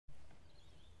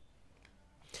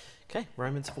Okay,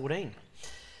 Romans 14.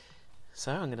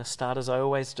 So I'm going to start as I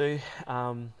always do.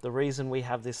 The reason we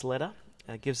have this letter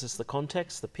gives us the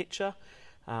context, the picture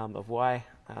of why,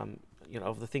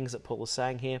 of the things that Paul is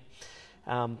saying here.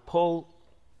 Paul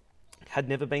had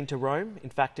never been to Rome. In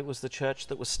fact, it was the church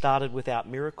that was started without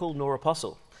miracle nor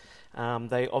apostle.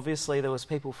 There was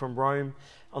people from Rome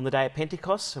on the day of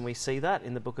Pentecost, and we see that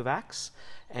in the book of Acts,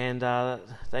 and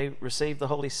they received the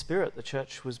Holy Spirit. The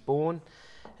church was born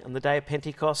on the day of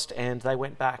Pentecost, and they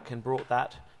went back and brought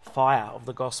that fire of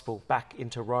the gospel back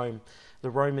into Rome. The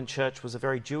Roman church was a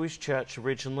very Jewish church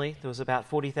originally. There was about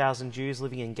 40,000 Jews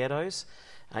living in ghettos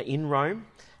in Rome,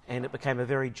 and it became a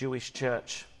very Jewish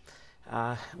church.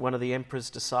 One of the emperors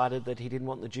decided that he didn't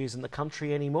want the Jews in the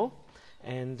country anymore,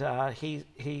 and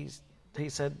he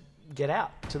said, "Get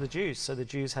out," to the Jews. So the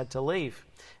Jews had to leave,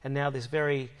 and now this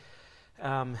very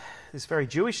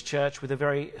Jewish church with a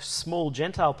very small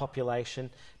Gentile population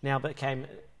now became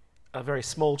a very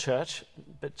small church,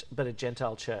 but a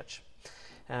Gentile church.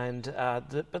 And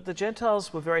but the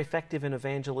Gentiles were very effective in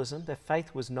evangelism. Their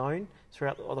faith was known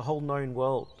throughout the whole known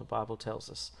world, the Bible tells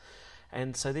us.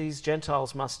 And so these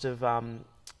Gentiles must have,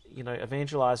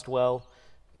 evangelized well,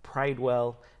 prayed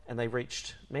well, and they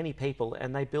reached many people,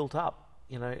 and they built up,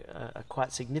 a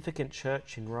quite significant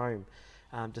church in Rome,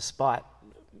 despite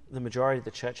the majority of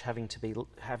the church having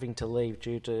to leave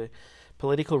due to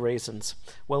political reasons.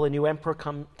 Well, a new emperor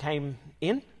came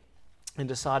in and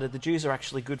decided the Jews are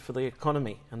actually good for the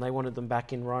economy, and they wanted them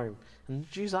back in Rome. And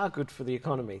the Jews are good for the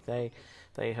economy.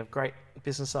 They have great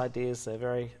business ideas. They're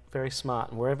very, very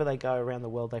smart, and wherever they go around the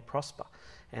world, they prosper,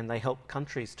 and they help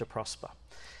countries to prosper.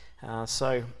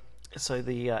 So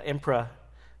the emperor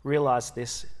realized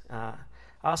this,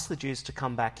 asked the Jews to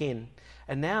come back in,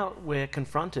 and now we're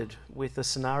confronted with a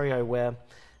scenario where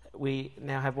we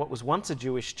now have what was once a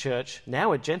Jewish church,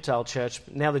 now a Gentile church,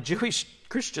 now the Jewish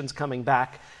Christians coming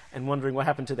back and wondering what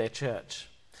happened to their church.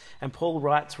 And Paul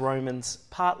writes Romans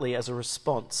partly as a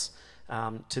response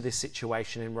to this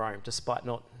situation in Rome. Despite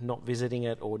not visiting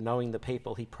it or knowing the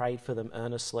people, he prayed for them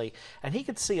earnestly, and he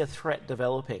could see a threat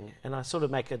developing. And I sort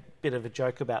of make a bit of a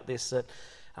joke about this, that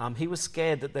he was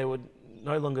scared that there would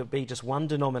no longer be just one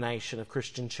denomination of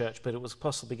Christian church, but it was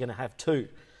possibly going to have two.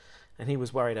 And he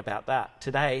was worried about that.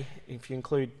 Today, if you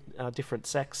include different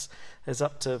sects, there's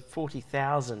up to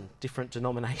 40,000 different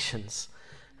denominations.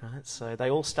 Right? So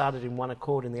they all started in one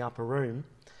accord in the upper room,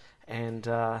 and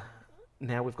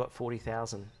now we've got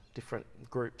 40,000 different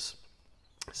groups.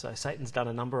 So Satan's done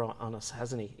a number on us,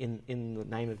 hasn't he, in the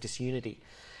name of disunity.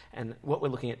 And what we're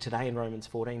looking at today in Romans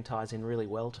 14 ties in really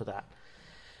well to that.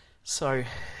 So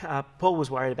Paul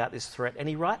was worried about this threat, and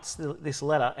he writes this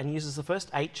letter and uses the first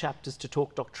 8 chapters to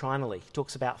talk doctrinally. He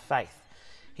talks about faith.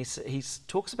 He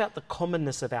talks about the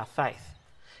commonness of our faith.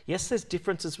 Yes, there's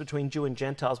differences between Jew and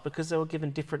Gentiles because they were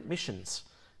given different missions,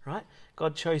 right?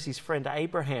 God chose his friend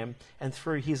Abraham, and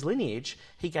through his lineage,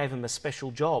 he gave him a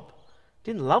special job.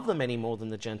 Didn't love them any more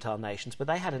than the Gentile nations, but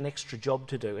they had an extra job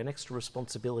to do, an extra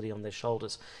responsibility on their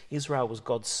shoulders. Israel was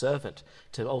God's servant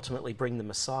to ultimately bring the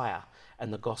Messiah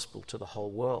and the gospel to the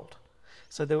whole world.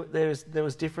 So there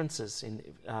was differences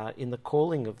in the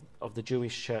calling of the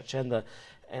Jewish church and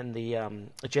the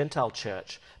Gentile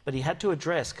church, but he had to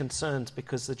address concerns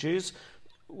because the Jews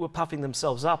were puffing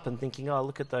themselves up and thinking, "Oh,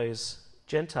 look at those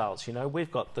Gentiles!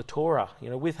 We've got the Torah.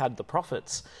 We've had the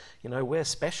prophets. We're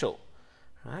special,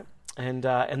 right?" And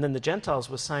then the Gentiles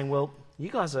were saying, "Well, you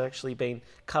guys are actually being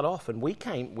cut off, and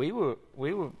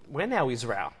we're now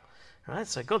Israel." Right?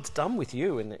 So God's done with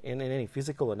you in any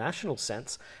physical or national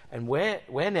sense, and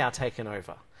we're now taken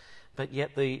over. But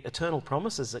yet the eternal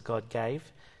promises that God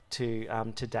gave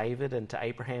to David and to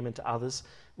Abraham and to others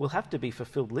will have to be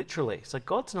fulfilled literally. So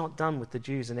God's not done with the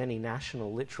Jews in any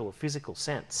national, literal, or physical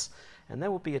sense. And there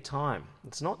will be a time.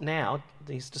 It's not now.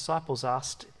 These disciples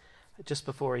asked Jesus just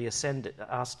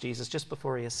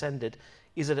before he ascended,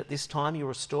 "Is it at this time you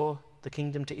restore the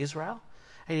kingdom to Israel?"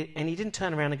 And he didn't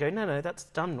turn around and go, no, that's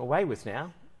done away with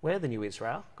now. We're the new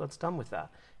Israel. God's done with that.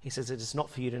 He says it is not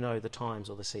for you to know the times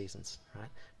or the seasons,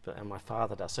 right? And my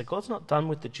Father does. So God's not done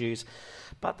with the Jews,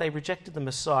 but they rejected the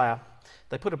Messiah.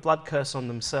 They put a blood curse on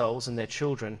themselves and their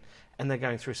children, and they're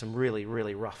going through some really,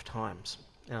 really rough times.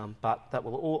 But that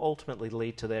will all ultimately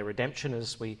lead to their redemption.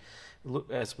 As we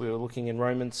were looking in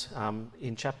Romans,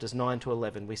 in chapters 9 to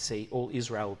 11, we see all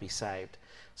Israel will be saved.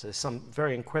 So some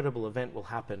very incredible event will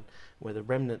happen where the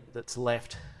remnant that's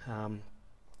left,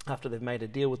 after they've made a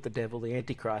deal with the devil, the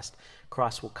Antichrist,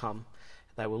 Christ will come.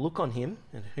 They will look on him,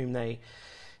 and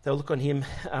they'll look on him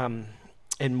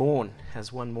and mourn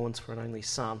as one mourns for an only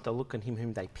son. They'll look on him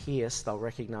whom they pierce. They'll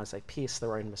recognise they pierced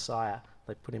their own Messiah.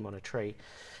 They put him on a tree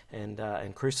and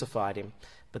crucified him.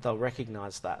 But they'll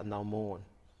recognise that and they'll mourn.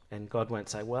 And God won't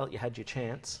say, well, you had your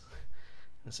chance.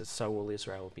 And says, so will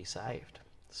Israel be saved.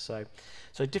 So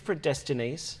different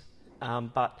destinies,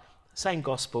 but same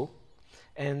gospel.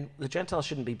 And the Gentiles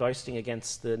shouldn't be boasting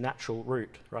against the natural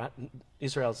root, right?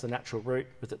 Israel's the natural root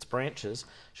with its branches.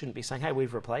 Shouldn't be saying, hey,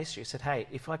 we've replaced you. He said, hey,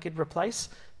 if I could replace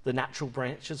the natural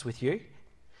branches with you,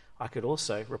 I could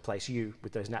also replace you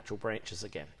with those natural branches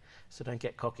again. So don't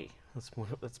get cocky.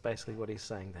 That's basically what he's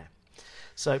saying there.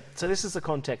 So this is the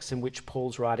context in which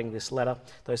Paul's writing this letter.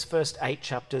 Those first 8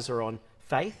 chapters are on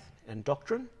faith and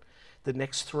doctrine. The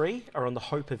next 3 are on the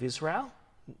hope of Israel,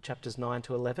 chapters 9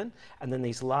 to 11. And then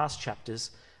these last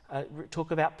chapters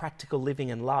talk about practical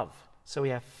living and love. So we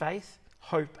have faith,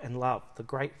 hope, and love, the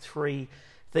great 3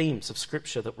 themes of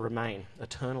Scripture that remain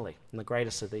eternally. And the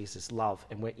greatest of these is love.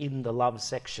 And we're in the love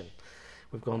section.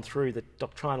 We've gone through the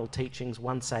doctrinal teachings,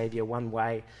 one Saviour, one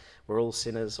way, we're all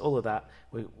sinners, all of that.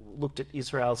 We looked at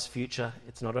Israel's future.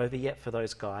 It's not over yet for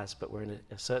those guys, but we're in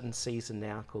a certain season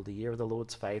now called the Year of the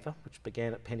Lord's Favour, which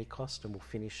began at Pentecost and will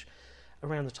finish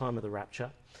around the time of the rapture.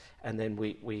 And then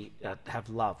we have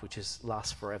love, which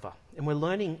lasts forever. And we're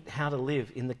learning how to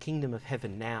live in the kingdom of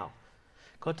heaven now.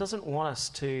 God doesn't want us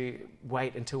to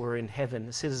wait until we're in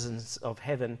heaven, citizens of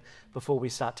heaven, before we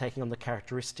start taking on the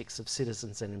characteristics of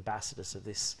citizens and ambassadors of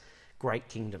this great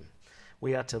kingdom.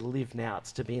 We are to live now.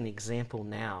 It's to be an example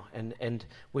now. And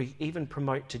we even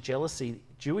promote to jealousy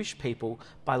Jewish people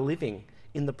by living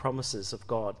in the promises of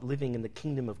God, living in the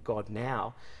kingdom of God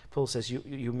now. Paul says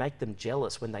you make them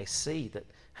jealous when they see that,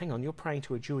 hang on, you're praying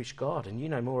to a Jewish God and you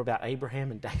know more about Abraham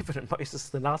and David and Moses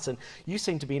than us, and you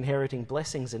seem to be inheriting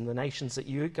blessings in the nations that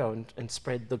you go and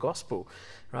spread the gospel,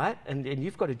 right? And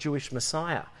you've got a Jewish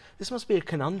Messiah. This must be a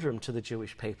conundrum to the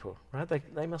Jewish people, right?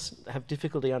 They must have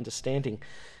difficulty understanding.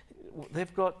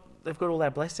 They've got all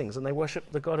our blessings and they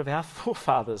worship the God of our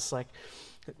forefathers. Like,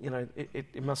 you know,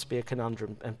 it must be a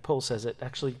conundrum. And Paul says it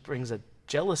actually brings a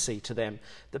jealousy to them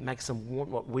that makes them want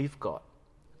what we've got.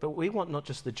 But we want not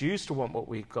just the Jews to want what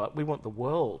we've got, we want the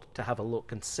world to have a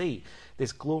look and see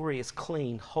this glorious,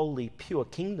 clean, holy, pure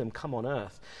kingdom come on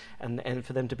earth, and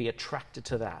for them to be attracted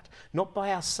to that. Not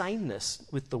by our sameness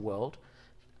with the world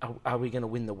are we going to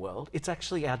win the world. It's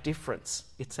actually our difference.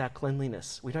 It's our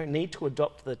cleanliness. We don't need to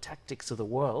adopt the tactics of the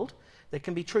world. There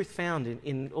can be truth found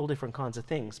in all different kinds of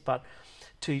things, but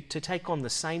to take on the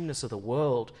sameness of the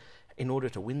world in order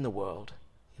to win the world,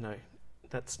 you know,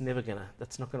 that's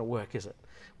not gonna work, is it?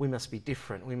 We must be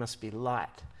different. We must be light.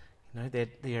 You know,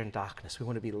 they're in darkness. We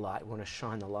want to be light. We want to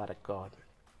shine the light of God.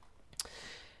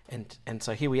 And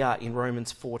so here we are in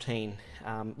Romans 14,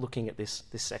 looking at this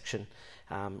section,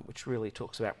 which really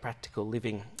talks about practical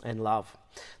living and love.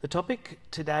 The topic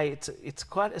today, it's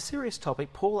quite a serious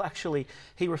topic. Paul actually,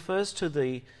 he refers to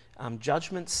the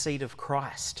judgment seat of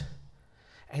Christ,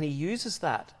 and he uses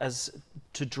that as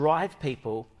to drive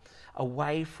people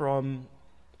away from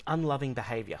unloving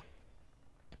behaviour.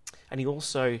 And he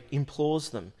also implores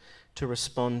them to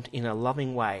respond in a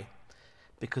loving way,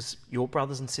 because your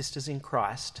brothers and sisters in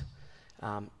Christ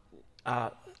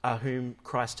are whom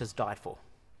Christ has died for.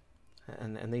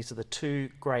 And these are the 2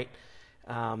 great,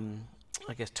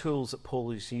 tools that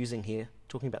Paul is using here,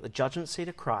 talking about the judgment seat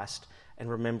of Christ and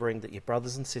remembering that your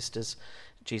brothers and sisters,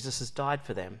 Jesus has died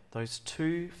for them. Those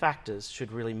 2 factors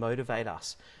should really motivate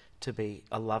us to be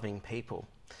a loving people.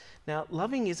 Now,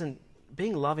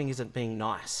 being loving isn't being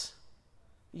nice.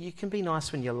 You can be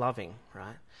nice when you're loving,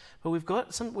 right? But we've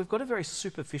got a very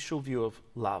superficial view of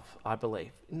love, I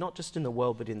believe, not just in the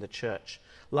world but in the church.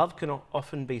 Love can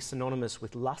often be synonymous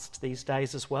with lust these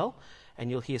days as well, and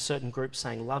you'll hear certain groups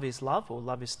saying love is love or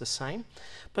love is the same.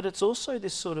 But it's also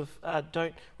this sort of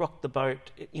don't rock the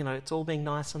boat, it's all being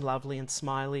nice and lovely and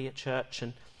smiley at church,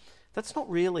 and that's not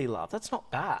really love. That's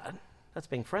not bad. That's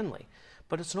being friendly,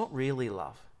 but it's not really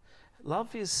love.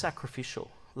 Love is sacrificial.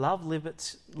 Love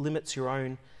limits your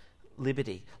own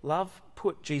liberty. Love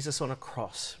put Jesus on a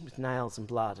cross with nails and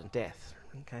blood and death.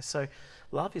 Okay, so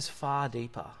love is far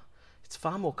deeper. It's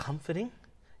far more comforting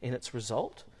in its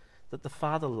result that the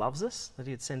Father loves us, that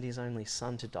he'd send his only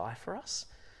Son to die for us.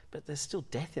 But there's still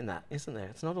death in that, isn't there?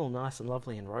 It's not all nice and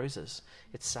lovely and roses.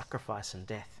 It's sacrifice and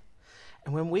death.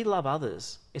 And when we love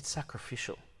others, it's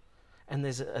sacrificial. And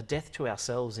there's a death to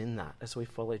ourselves in that as we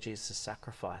follow Jesus'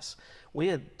 sacrifice. We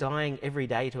are dying every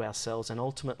day to ourselves, and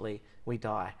ultimately we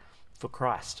die for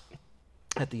Christ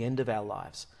at the end of our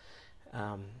lives.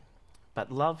 But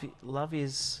love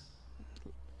is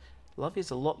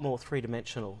a lot more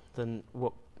three-dimensional than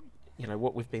what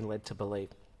we've been led to believe.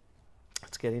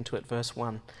 Let's get into it. Verse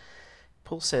 1.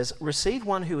 Paul says, "Receive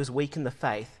one who is weak in the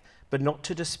faith, but not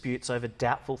to disputes over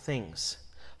doubtful things.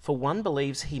 For one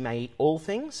believes he may eat all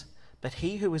things, but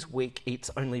he who is weak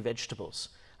eats only vegetables.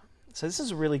 So this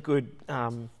is a really good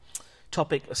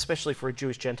topic, especially for a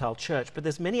Jewish Gentile church, but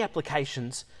there's many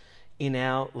applications in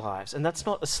our lives. And that's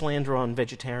not a slander on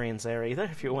vegetarians there either,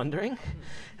 if you're wondering.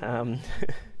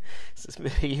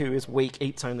 He who is weak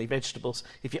eats only vegetables.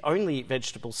 If you only eat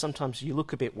vegetables, sometimes you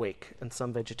look a bit weak, and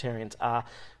some vegetarians are,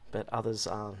 but others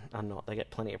are not. They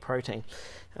get plenty of protein.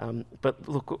 But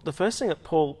look, the first thing that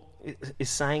Paul is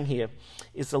saying here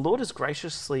is the Lord has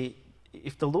graciously,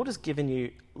 if the Lord has given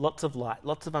you lots of light,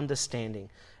 lots of understanding,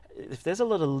 if there's a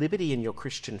lot of liberty in your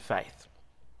Christian faith,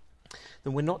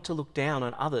 then we're not to look down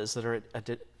on others that are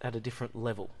at a different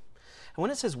level. And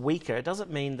when it says weaker, it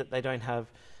doesn't mean that they don't have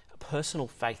a personal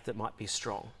faith that might be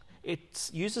strong. It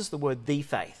uses the word the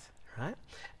faith, right?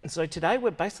 And so today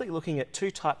we're basically looking at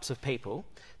two types of people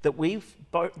that we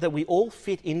all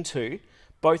fit into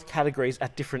both categories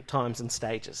at different times and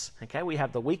stages. Okay, we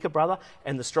have the weaker brother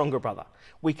and the stronger brother.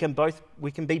 We can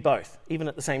be both, even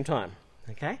at the same time.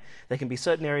 Okay, there can be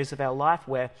certain areas of our life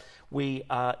where we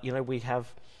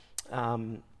have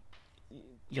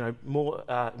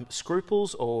more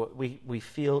scruples, or we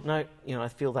feel I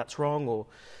feel that's wrong, or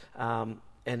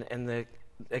and there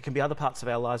can be other parts of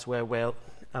our lives where we'll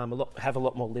have a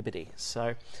lot more liberty.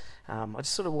 So I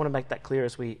just sort of want to make that clear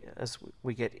as we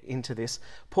get into this.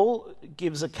 Paul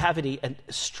gives a cavity, and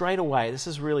straight away, this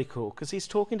is really cool, because he's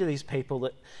talking to these people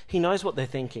that he knows what they're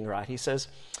thinking, right? He says,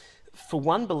 for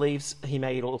one believes he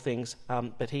may eat all things,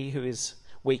 but he who is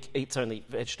weak eats only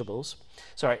vegetables.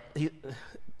 Sorry,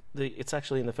 it's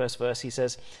actually in the first verse. He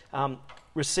says,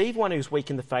 receive one who's weak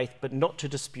in the faith, but not to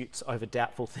disputes over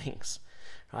doubtful things.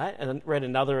 Right? And I read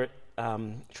another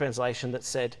translation that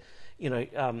said,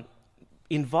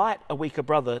 invite a weaker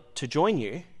brother to join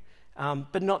you,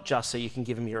 but not just so you can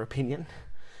give him your opinion.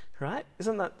 Right?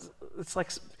 Isn't that? It's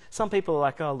like some people are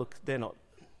like, oh look,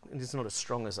 he's not as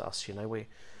strong as us.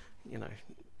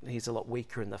 He's a lot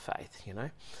weaker in the faith.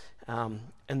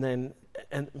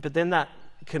 But then that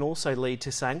can also lead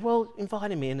to saying, well,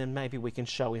 invite him in and maybe we can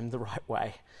show him the right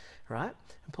way, right?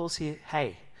 And Paul's here,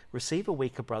 hey, receive a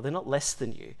weaker brother. They're not less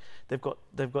than you. They've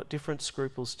got different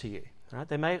scruples to you,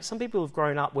 right? Some people have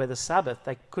grown up where the Sabbath,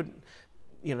 they couldn't,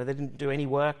 they didn't do any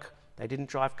work, they didn't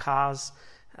drive cars,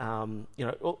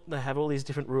 they have all these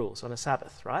different rules on a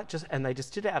Sabbath, right? And they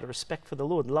just did it out of respect for the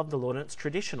Lord and love the Lord, and it's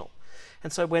traditional.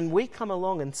 And so when we come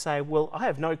along and say, well, I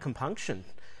have no compunction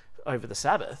over the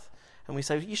Sabbath, and we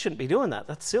say, you shouldn't be doing that,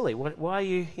 that's silly. Why are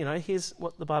you, here's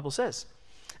what the Bible says.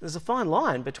 There's a fine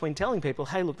line between telling people,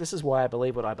 hey, look, this is why I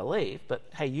believe what I believe, but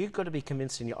hey, you've got to be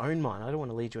convinced in your own mind. I don't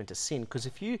want to lead you into sin, because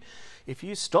if you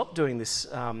stop doing this,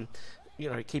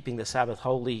 keeping the Sabbath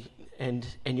holy, and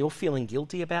you're feeling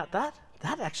guilty about that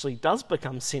actually does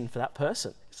become sin for that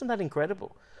person. Isn't that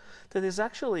incredible? That there's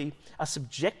actually a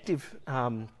subjective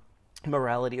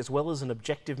morality as well as an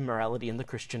objective morality in the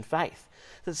Christian faith.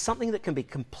 There's something that can be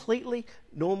completely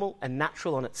normal and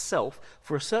natural on itself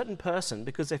for a certain person,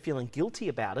 because they're feeling guilty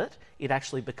about it, it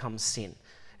actually becomes sin.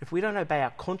 If we don't obey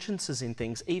our consciences in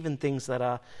things, even things that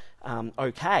are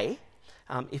okay,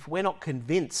 if we're not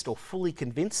convinced or fully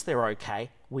convinced they're okay,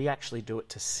 we actually do it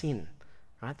to sin.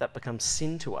 Right? That becomes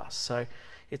sin to us. So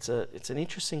it's an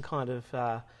interesting kind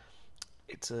of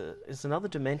it's another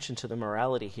dimension to the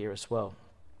morality here as well.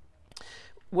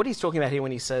 What he's talking about here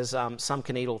when he says some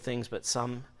can eat all things, but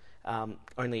some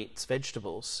only eats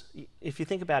vegetables. If you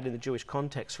think about it in the Jewish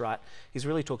context, right, he's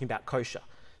really talking about kosher,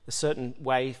 a certain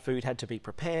way food had to be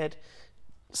prepared.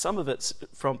 Some of it's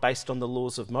based on the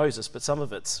laws of Moses, but some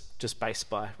of it's just based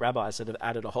by rabbis that have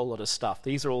added a whole lot of stuff.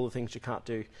 These are all the things you can't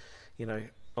do,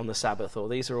 on the Sabbath, or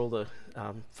these are all the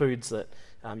foods that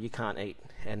you can't eat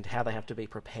and how they have to be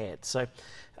prepared. So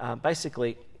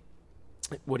basically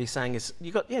what he's saying is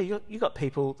you got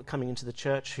people coming into the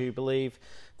church who believe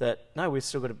that no, we've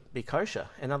still got to be kosher,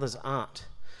 and others aren't.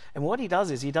 And what he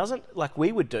does is he doesn't, like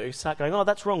we would do, start going, oh,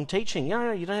 that's wrong teaching.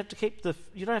 No, you don't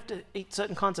have to eat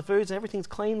certain kinds of foods and everything's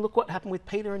clean. Look what happened with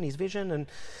Peter and his vision, and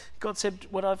God said,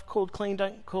 what I've called clean,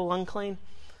 don't call unclean.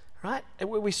 Right?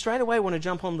 We straight away want to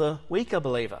jump on the weaker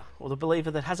believer, or the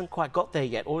believer that hasn't quite got there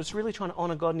yet, or is really trying to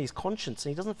honour God in his conscience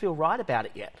and he doesn't feel right about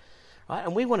it yet. Right?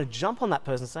 And we want to jump on that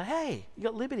person and say, hey, you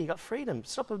got liberty, you got freedom,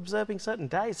 stop observing certain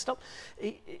days,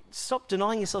 stop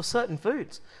denying yourself certain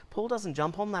foods. Paul doesn't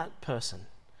jump on that person.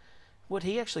 What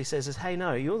he actually says is, hey,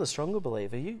 no, you're the stronger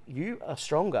believer. You are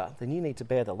stronger, then you need to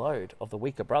bear the load of the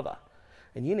weaker brother,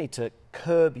 and you need to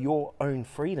curb your own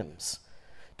freedoms.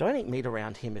 Don't eat meat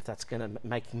around him if that's going to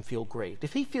make him feel grieved.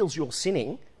 If he feels you're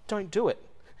sinning, don't do it.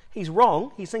 He's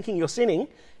wrong. He's thinking you're sinning.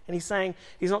 And he's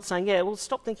not saying, yeah, well,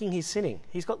 stop thinking he's sinning.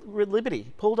 He's got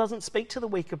liberty. Paul doesn't speak to the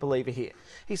weaker believer here.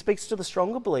 He speaks to the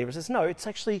stronger believer. He says, no, it's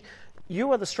actually,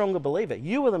 you are the stronger believer.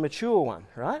 You are the mature one,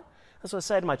 right? That's what I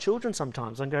say to my children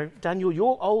sometimes. I go, Daniel,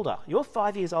 you're older. You're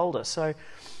 5 years older. So,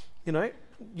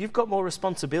 you've got more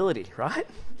responsibility, right?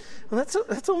 Well,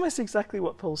 that's almost exactly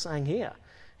what Paul's saying here.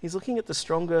 He's looking at the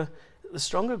stronger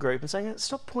group and saying,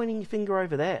 stop pointing your finger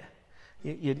over there.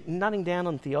 You're nutting down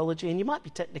on theology, and you might be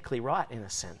technically right in a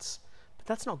sense, but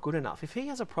that's not good enough. If he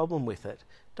has a problem with it,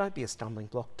 don't be a stumbling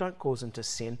block. Don't cause him to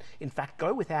sin. In fact,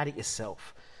 go without it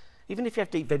yourself. Even if you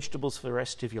have to eat vegetables for the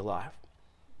rest of your life.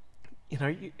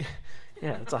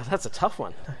 That's a tough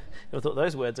one. I thought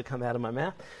those words would come out of my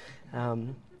mouth.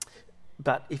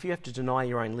 But if you have to deny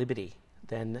your own liberty,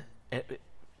 then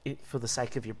for the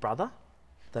sake of your brother,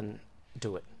 then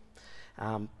do it.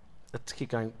 Let's keep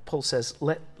going. Paul says,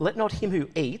 let not him who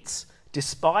eats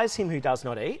despise him who does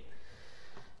not eat.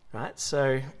 Right?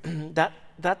 So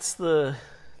that's the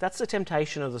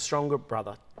temptation of the stronger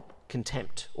brother,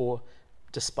 contempt or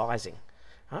despising.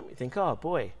 Right? You think, oh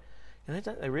boy,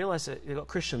 don't they realise that you've got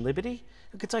Christian liberty?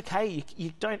 Look, it's okay.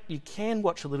 You can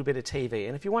watch a little bit of TV,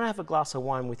 and if you want to have a glass of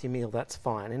wine with your meal, that's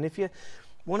fine. And if you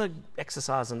want to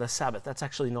exercise on the Sabbath, that's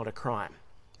actually not a crime.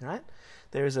 Right?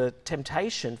 There is a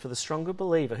temptation for the stronger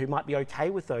believer who might be okay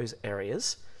with those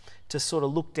areas to sort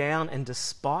of look down and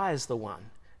despise the one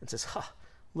and says,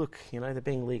 look, they're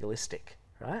being legalistic,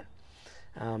 right?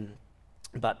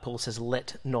 But Paul says,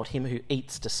 let not him who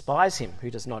eats despise him who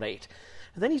does not eat.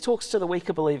 And then he talks to the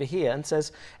weaker believer here and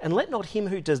says, and let not him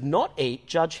who does not eat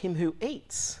judge him who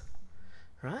eats,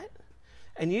 right?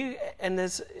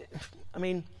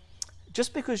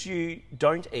 Just because you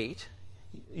don't eat,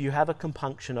 you have a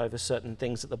compunction over certain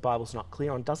things that the Bible's not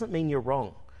clear on, doesn't mean you're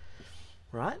wrong,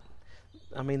 right?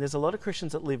 There's a lot of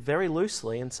Christians that live very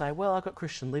loosely and say, well, I've got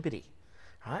Christian liberty,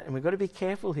 right? And we've got to be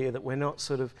careful here that we're not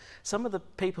some of the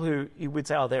people who you would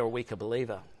say, oh, they're a weaker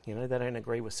believer, they don't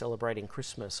agree with celebrating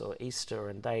Christmas or Easter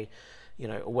and they,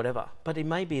 or whatever. But it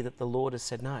may be that the Lord has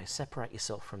said, no, separate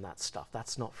yourself from that stuff.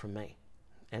 That's not from me.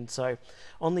 And so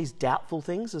on these doubtful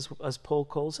things, as Paul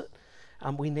calls it,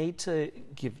 we need to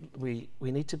give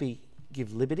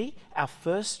liberty. Our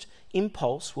first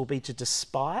impulse will be to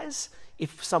despise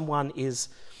if someone has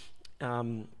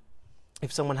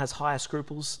higher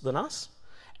scruples than us,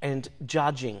 and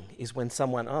judging is when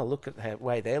someone, look at the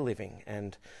way they're living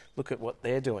and look at what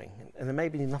they're doing, and there may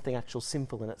be nothing actual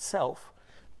sinful in itself,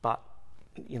 but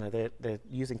they're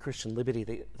using Christian liberty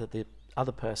that the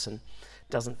other person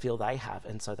doesn't feel they have,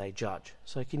 and so they judge.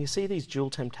 So can you see these dual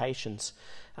temptations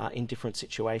in different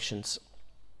situations?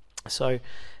 So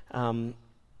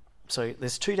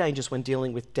there's two dangers when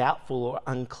dealing with doubtful or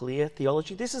unclear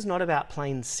theology. This is not about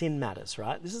plain sin matters,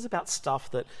 right? This is about stuff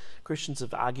that Christians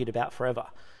have argued about forever,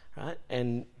 right?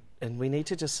 And we need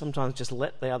to sometimes just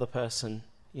let the other person,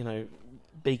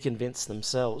 be convinced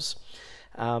themselves.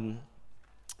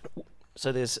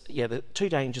 So there's the two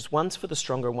dangers. One's for the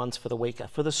stronger and one's for the weaker.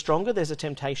 For the stronger, there's a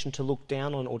temptation to look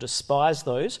down on or despise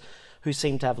those who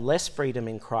seem to have less freedom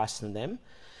in Christ than them.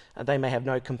 They may have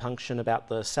no compunction about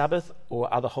the Sabbath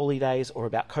or other holy days or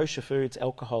about kosher foods,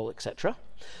 alcohol, etc.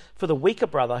 For the weaker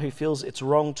brother who feels it's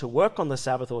wrong to work on the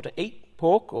Sabbath or to eat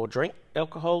pork or drink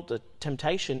alcohol, the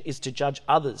temptation is to judge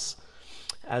others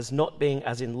as not being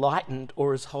as enlightened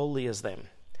or as holy as them.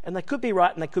 And they could be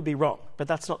right and they could be wrong, but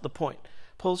that's not the point.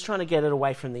 Paul's trying to get it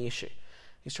away from the issue.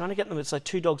 He's trying to get them, it's like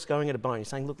two dogs going at a bone. He's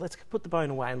saying, look, let's put the bone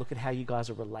away and look at how you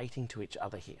guys are relating to each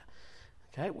other here.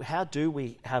 Okay, how do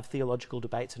we have theological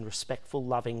debates in respectful,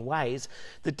 loving ways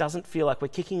that doesn't feel like we're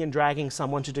kicking and dragging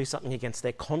someone to do something against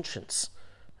their conscience,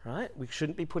 right? We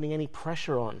shouldn't be putting any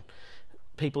pressure on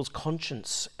people's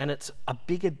conscience, and it's a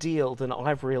bigger deal than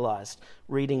I've realised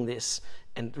reading this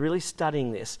and really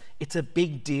studying this. It's a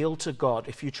big deal to God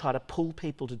if you try to pull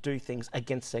people to do things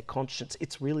against their conscience.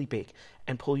 It's really big,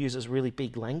 and Paul uses really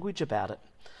big language about it.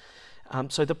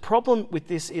 So the problem with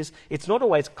this is it's not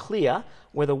always clear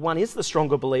whether one is the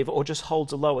stronger believer or just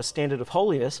holds a lower standard of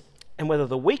holiness, and whether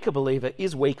the weaker believer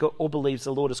is weaker or believes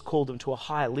the Lord has called them to a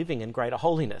higher living and greater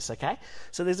holiness, okay?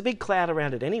 So there's a big cloud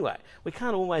around it anyway. We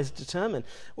can't always determine,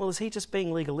 well, is he just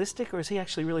being legalistic or is he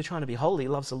actually really trying to be holy,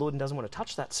 loves the Lord and doesn't want to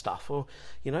touch that stuff? Or,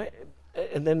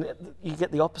 and then you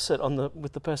get the opposite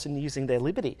with the person using their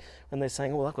liberty, and they're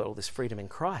saying, well, I've got all this freedom in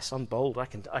Christ. I'm bold. I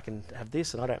can have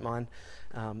this, and I don't mind.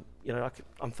 I'm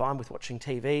fine with watching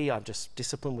TV. I'm just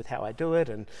disciplined with how I do it,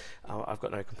 and I've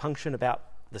got no compunction about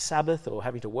the Sabbath or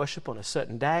having to worship on a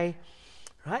certain day,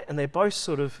 right? And they're both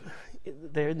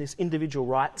they're in this individual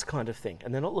rights kind of thing,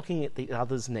 and they're not looking at the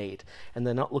other's need, and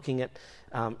they're not looking at,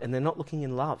 and they're not looking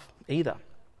in love either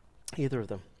of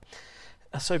them.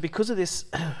 So because of this,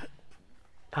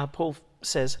 Paul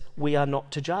says we are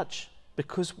not to judge,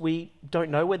 because we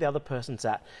don't know where the other person's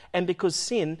at, and because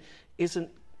sin isn't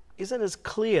as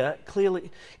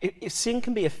clearly. If sin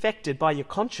can be affected by your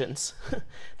conscience,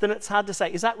 then it's hard to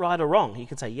say, is that right or wrong? You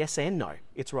can say yes and no.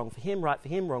 It's wrong for him, right for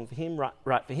him, wrong for him,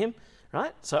 right for him,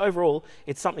 right? So overall,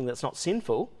 it's something that's not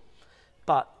sinful,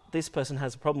 but this person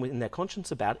has a problem in their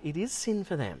conscience about it. It is sin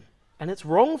for them. And it's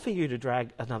wrong for you to drag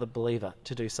another believer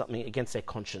to do something against their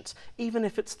conscience, even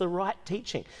if it's the right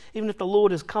teaching. Even if the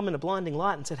Lord has come in a blinding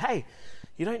light and said, hey,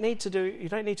 you don't need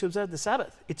to observe the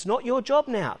Sabbath. It's not your job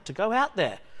now to go out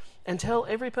there and tell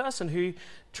every person who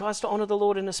tries to honour the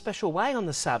Lord in a special way on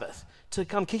the Sabbath to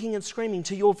come kicking and screaming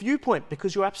to your viewpoint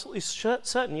because you're absolutely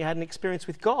certain you had an experience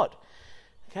with God.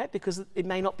 Okay, because it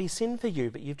may not be sin for you,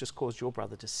 but you've just caused your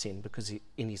brother to sin because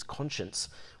in his conscience,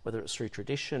 whether it's through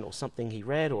tradition or something he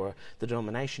read or the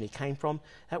denomination he came from,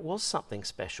 that was something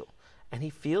special. And he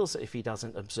feels that if he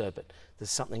doesn't observe it,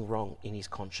 there's something wrong in his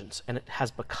conscience, and it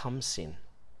has become sin.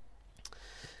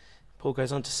 Paul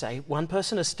goes on to say, one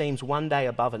person esteems one day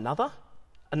above another,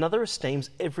 another esteems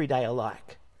every day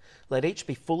alike. Let each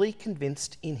be fully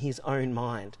convinced in his own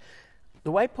mind. The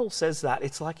way Paul says that,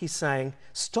 it's like he's saying,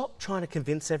 stop trying to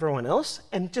convince everyone else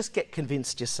and just get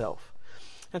convinced yourself.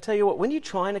 I'll tell you what, when you're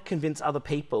trying to convince other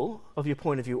people of your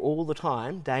point of view all the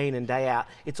time, day in and day out,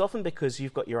 it's often because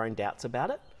you've got your own doubts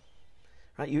about it.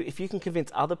 Right? If you can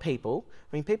convince other people,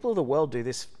 I mean, people of the world do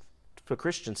this for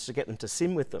Christians to get them to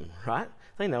sin with them, right?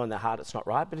 They know in their heart it's not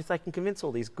right, but if they can convince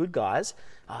all these good guys,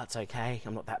 it's okay,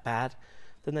 I'm not that bad,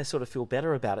 then they sort of feel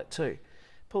better about it too.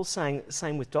 Paul's saying the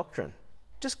same with doctrine.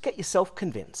 Just get yourself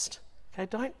convinced. Okay,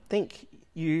 don't think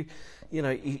you're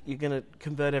going to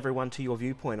convert everyone to your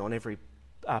viewpoint on every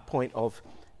point of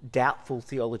doubtful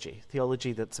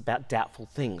theology that's about doubtful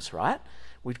things, right?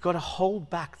 We've got to hold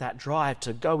back that drive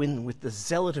to go in with the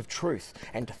zealot of truth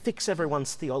and to fix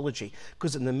everyone's theology,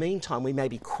 because in the meantime we may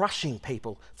be crushing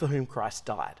people for whom Christ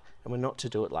died, and we're not to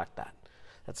do it like that.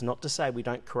 That's not to say we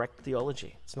don't correct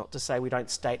theology. It's not to say we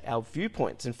don't state our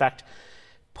viewpoints. In fact,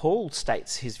 Paul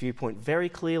states his viewpoint very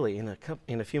clearly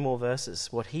in a few more verses,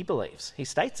 what he believes. He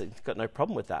states it, he's got no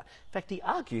problem with that. In fact, he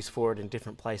argues for it in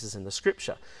different places in the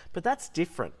scripture. But that's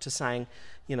different to saying,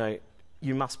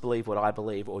 you must believe what I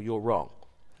believe or you're wrong,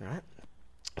 right?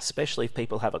 Especially if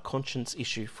people have a conscience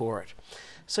issue for it.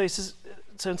 So he says,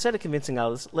 so instead of convincing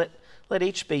others, let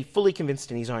each be fully convinced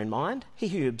in his own mind. He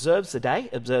who observes the day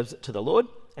observes it to the Lord,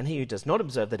 and he who does not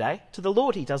observe the day, to the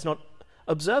Lord he does not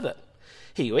observe it.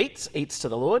 He who eats, eats to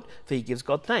the Lord, for he gives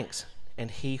God thanks. And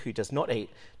he who does not eat,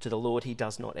 to the Lord he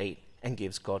does not eat, and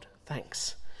gives God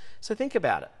thanks. So think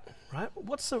about it, right?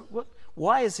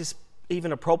 Why is this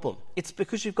even a problem? It's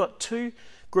because you've got two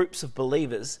groups of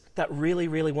believers that really,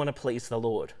 really want to please the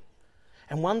Lord.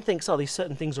 And one thinks, these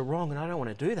certain things are wrong, and I don't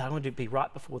want to do that. I want to be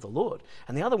right before the Lord.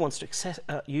 And the other wants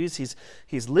to use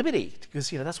his liberty, because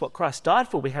that's what Christ died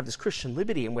for. We have this Christian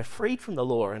liberty, and we're freed from the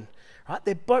law. And right,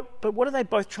 but what are they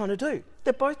both trying to do?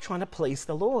 They're both trying to please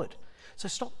the Lord. So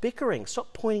stop bickering,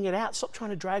 stop pointing it out, stop trying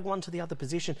to drag one to the other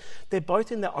position. They're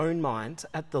both in their own minds,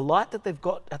 at the light that they've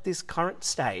got at this current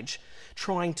stage,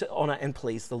 trying to honour and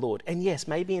please the Lord. And yes,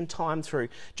 maybe in time through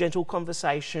gentle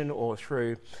conversation or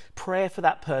through prayer for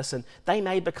that person, they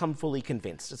may become fully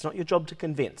convinced. It's not your job to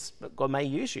convince, but God may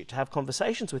use you to have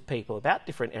conversations with people about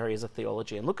different areas of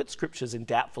theology and look at scriptures in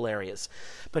doubtful areas.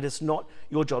 But it's not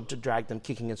your job to drag them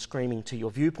kicking and screaming to your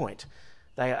viewpoint.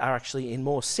 They are actually in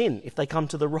more sin if they come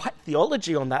to the right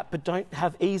theology on that but don't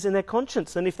have ease in their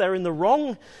conscience than if they're in the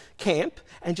wrong camp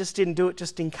and just didn't do it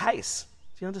just in case.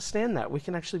 Do you understand that? We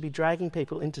can actually be dragging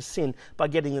people into sin by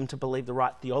getting them to believe the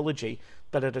right theology,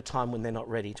 but at a time when they're not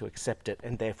ready to accept it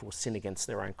and therefore sin against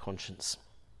their own conscience.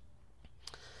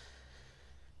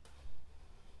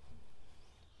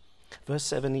 Verse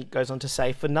 7, he goes on to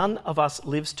say, "For none of us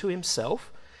lives to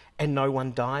himself, and no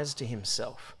one dies to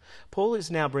himself." Paul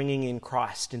is now bringing in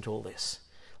Christ into all this.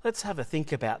 Let's have a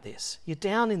think about this. You're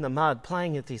down in the mud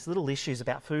playing at these little issues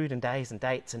about food and days and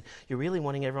dates, and you're really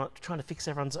wanting everyone, trying to fix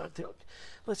everyone's...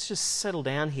 Let's just settle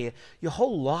down here. Your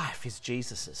whole life is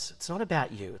Jesus's. It's not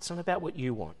about you. It's not about what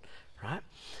you want, right?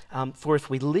 For if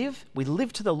we live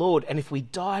to the Lord, and if we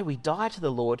die to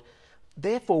the Lord.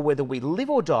 Therefore, whether we live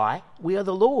or die, we are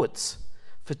the Lord's.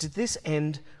 For to this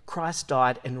end Christ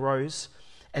died and rose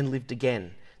and lived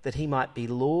again, that he might be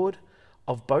Lord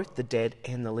of both the dead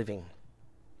and the living.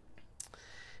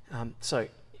 So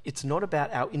it's not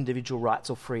about our individual rights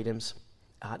or freedoms,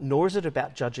 nor is it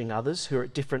about judging others who are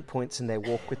at different points in their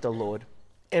walk with the Lord.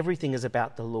 Everything is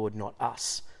about the Lord, not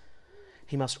us.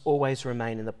 He must always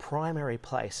remain in the primary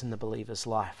place in the believer's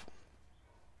life.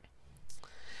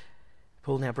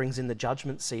 Paul now brings in the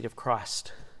judgment seat of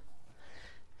Christ.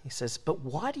 He says, but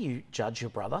why do you judge your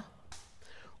brother?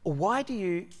 Or why do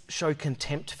you show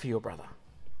contempt for your brother?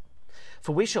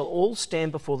 For we shall all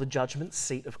stand before the judgment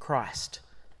seat of Christ.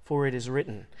 For it is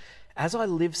written, as I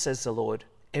live, says the Lord,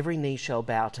 every knee shall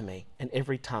bow to me, and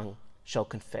every tongue shall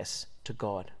confess to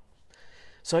God.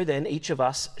 So then each of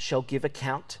us shall give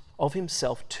account of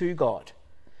himself to God.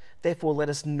 Therefore let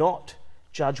us not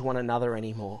judge one another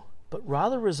anymore, but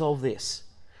rather resolve this,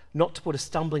 not to put a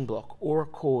stumbling block or a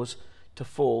cause to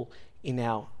fall in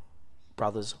our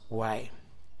brother's way.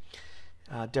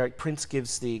 Derek Prince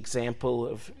gives the example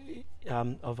of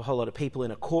a whole lot of people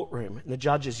in a courtroom, and the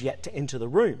judge is yet to enter the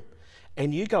room,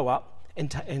 and you go up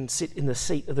and sit in the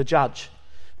seat of the judge.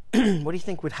 What do you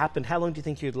think would happen? How long do you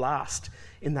think you'd last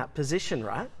in that position,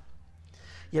 right?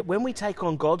 Yet when we take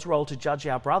on God's role to judge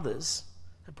our brothers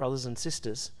and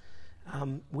sisters,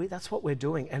 that's what we're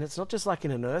doing. And it's not just like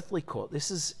in an earthly court.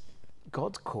 This is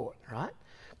God's court, right?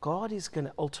 God is going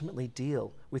to ultimately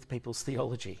deal with people's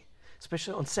theology,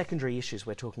 especially on secondary issues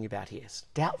we're talking about here.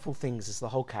 Doubtful things is the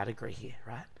whole category here,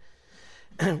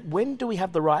 right? When do we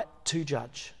have the right to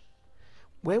judge?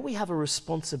 Where we have a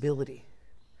responsibility.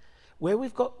 Where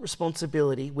we've got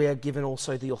responsibility, we are given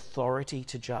also the authority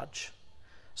to judge.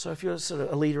 So if you're sort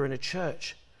of a leader in a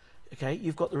church, okay,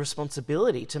 you've got the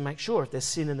responsibility to make sure if there's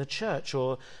sin in the church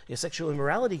or sexual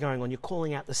immorality going on, you're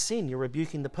calling out the sin, you're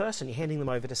rebuking the person, you're handing them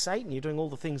over to Satan, you're doing all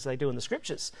the things they do in the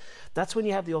scriptures. That's when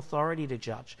you have the authority to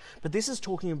judge. But this is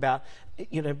talking about,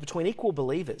 between equal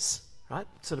believers, right?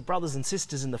 Sort of brothers and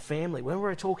sisters in the family. When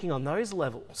we're talking on those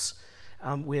levels,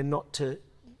 we're not to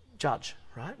judge,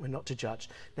 right? We're not to judge.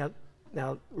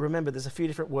 Now, remember, there's a few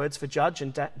different words for judge,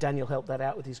 and Daniel helped that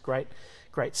out with his great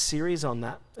series on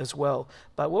that as well.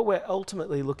 But what we're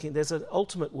ultimately there's an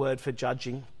ultimate word for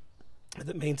judging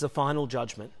that means the final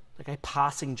judgment, okay,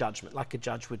 passing judgment, like a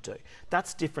judge would do.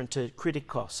 That's different to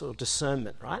kritikos or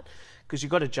discernment, right? Because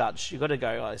you've got to judge. You've got to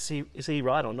go, is he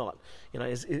right or not?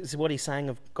 Is what he's saying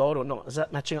of God or not? Is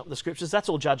that matching up with the scriptures? That's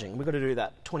all judging. We've got to do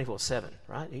that 24/7,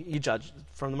 right? You judge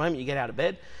from the moment you get out of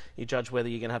bed. You judge whether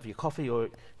you're going to have your coffee or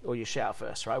your shower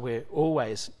first, right? We're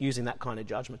always using that kind of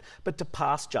judgment. But to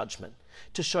pass judgment,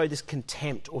 to show this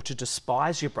contempt or to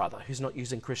despise your brother who's not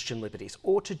using Christian liberties,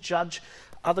 or to judge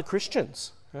other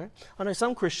Christians. Right? I know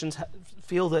some Christians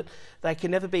feel that they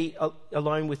can never be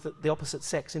alone with the opposite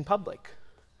sex in public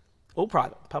or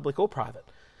private, public or private.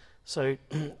 So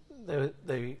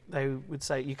they would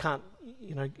say you can't,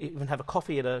 even have a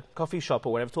coffee at a coffee shop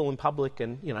or whatever. It's all in public,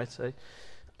 and so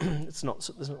there's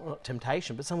not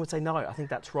temptation. But some would say no, I think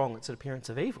that's wrong. It's an appearance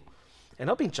of evil,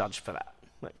 and I've been judged for that.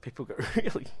 Like, people get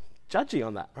really judgy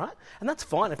on that, right? And that's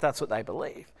fine if that's what they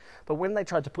believe. But when they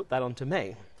tried to put that onto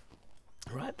me,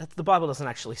 right? The Bible doesn't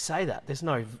actually say that. There's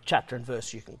no chapter and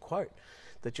verse you can quote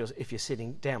that if you're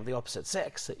sitting down with the opposite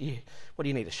sex, what do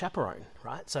you need, a chaperone,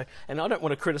 right? So, and I don't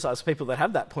want to criticise people that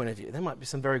have that point of view. There might be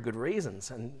some very good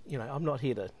reasons, and I'm not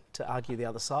here to argue the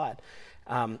other side.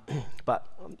 But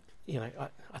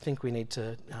I think we need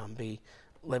to be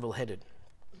level-headed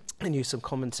and use some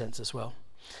common sense as well.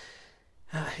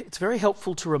 It's very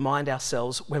helpful to remind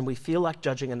ourselves when we feel like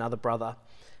judging another brother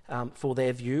for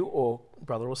their view, or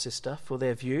brother or sister, for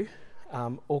their view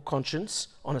or conscience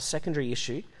on a secondary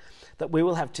issue, that we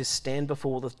will have to stand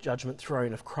before the judgment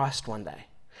throne of Christ one day.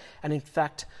 And in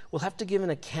fact, we'll have to give an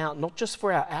account not just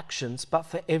for our actions, but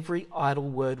for every idle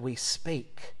word we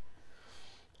speak.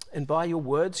 And by your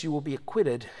words you will be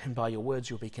acquitted, and by your words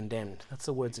you'll be condemned. That's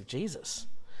the words of Jesus.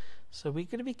 So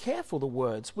we've got to be careful, the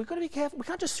words. We've got to be careful. We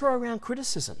can't just throw around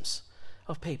criticisms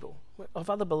of people, of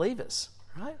other believers,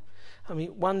 right? I mean,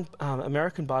 one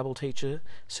American Bible teacher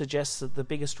suggests that the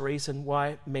biggest reason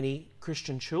why many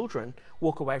Christian children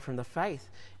walk away from the faith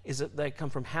is that they come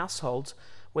from households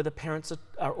where the parents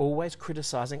are always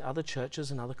criticising other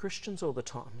churches and other Christians all the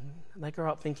time. And they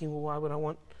grow up thinking, well, why would I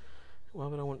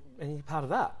want any part of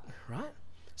that, right?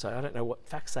 So I don't know what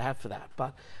facts they have for that,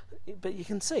 but you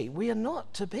can see we are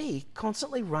not to be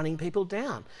constantly running people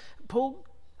down. Paul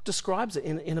describes it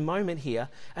in a moment here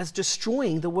as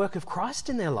destroying the work of Christ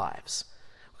in their lives.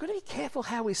 We've got to be careful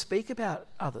how we speak about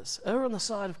others. Err on the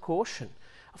side of caution.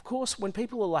 Of course, when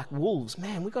people are like wolves,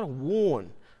 man, we've got to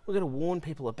warn. We've got to warn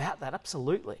people about that,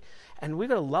 absolutely. And we've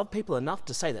got to love people enough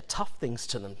to say the tough things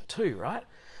to them too, right?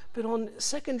 But on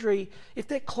secondary, if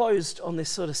they're closed on this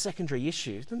sort of secondary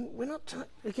issue, then we're not,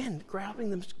 again, grabbing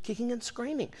them, kicking and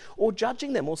screaming, or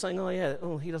judging them, or saying,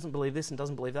 he doesn't believe this and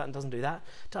doesn't believe that and doesn't do that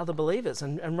to other believers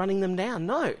and running them down.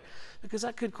 No, because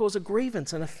that could cause a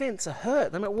grievance, an offence, a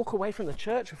hurt. They might walk away from the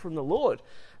church or from the Lord,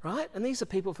 right? And these are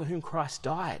people for whom Christ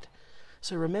died.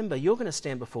 So remember, you're going to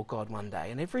stand before God one day,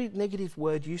 and every negative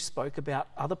word you spoke about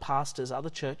other pastors,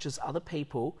 other churches, other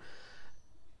people,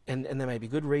 and there may be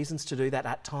good reasons to do that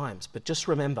at times, but just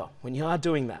remember, when you are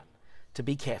doing that, to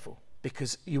be careful,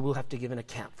 because you will have to give an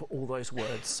account for all those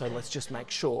words. So let's just make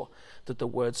sure that the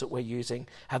words that we're using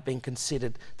have been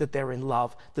considered, that they're in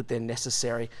love, that they're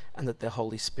necessary, and that they're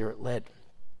Holy Spirit led.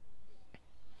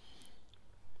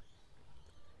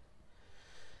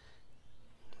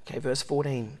 Okay, verse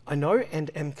 14. I know and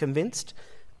am convinced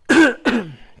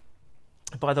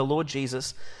by the Lord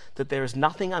Jesus that there is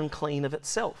nothing unclean of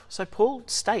itself. So Paul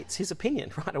states his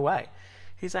opinion right away.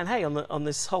 He's saying, hey, on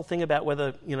this whole thing about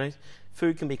whether,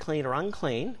 food can be clean or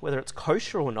unclean, whether it's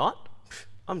kosher or not,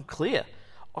 I'm clear.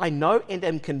 I know and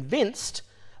am convinced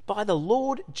by the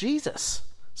Lord Jesus.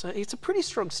 So it's a pretty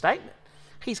strong statement.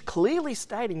 He's clearly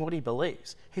stating what he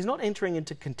believes. He's not entering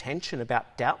into contention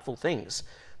about doubtful things,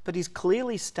 but he's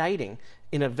clearly stating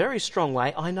in a very strong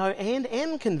way, I know and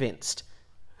am convinced.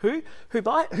 Who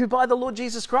by the Lord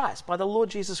Jesus Christ. By the Lord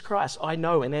Jesus Christ, I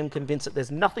know and am convinced that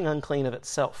there's nothing unclean of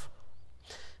itself.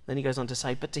 Then he goes on to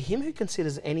say, but to him who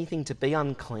considers anything to be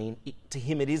unclean, to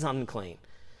him it is unclean.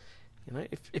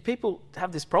 If people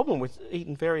have this problem with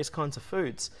eating various kinds of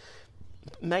foods,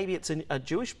 maybe it's a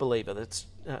Jewish believer, that's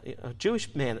a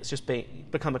Jewish man that's just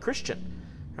become a Christian,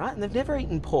 right? And they've never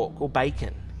eaten pork or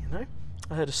bacon,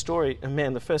 I heard a story, a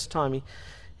man, the first time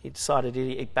he decided to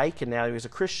eat bacon, now he was a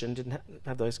Christian, didn't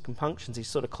have those compunctions, he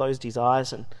sort of closed his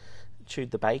eyes and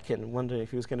chewed the bacon, wondering if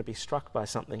he was going to be struck by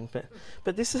something.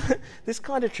 But this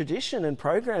kind of tradition and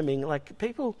programming, like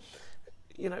people,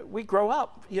 we grow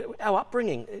up, our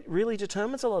upbringing, it really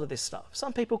determines a lot of this stuff.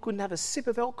 Some people couldn't have a sip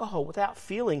of alcohol without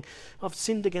feeling I've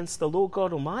sinned against the Lord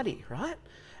God Almighty, right?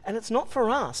 And it's not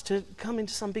for us to come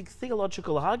into some big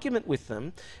theological argument with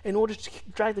them in order to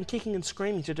drag them kicking and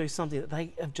screaming to do something that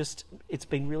they have it's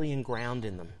been really ingrained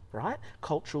in them, right?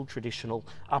 Cultural, traditional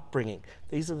upbringing.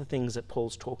 These are the things that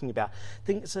Paul's talking about.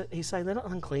 Things that he's saying they're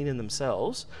not unclean in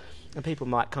themselves, and people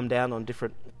might come down on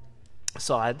different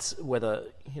sides, whether,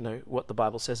 what the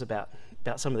Bible says about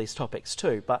some of these topics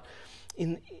too. But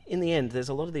in the end, there's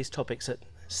a lot of these topics that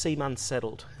seem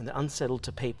unsettled, and they're unsettled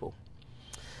to people.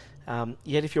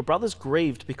 Yet if your brother's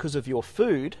grieved because of your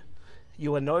food,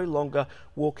 you are no longer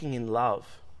walking in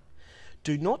love.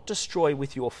 Do not destroy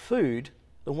with your food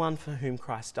the one for whom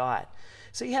Christ died.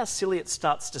 See how silly it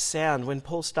starts to sound when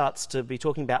Paul starts to be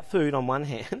talking about food on one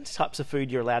hand, types of food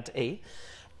you're allowed to eat,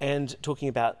 and talking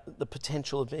about the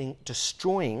potential of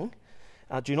destroying.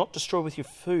 Do not destroy with your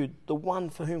food the one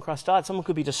for whom Christ died. Someone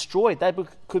could be destroyed. They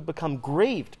could become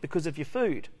grieved because of your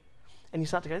food. And you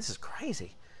start to go, this is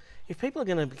crazy. If people are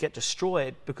going to get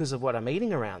destroyed because of what I'm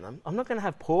eating around them, I'm not going to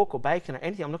have pork or bacon or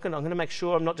anything. I'm going to make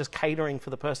sure I'm not just catering for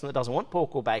the person that doesn't want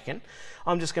pork or bacon.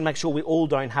 I'm just going to make sure we all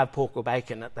don't have pork or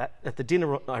bacon at the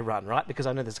dinner I run, right? Because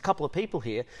I know there's a couple of people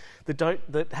here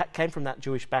that came from that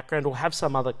Jewish background or have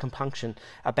some other compunction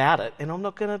about it, and I'm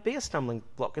not going to be a stumbling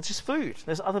block. It's just food.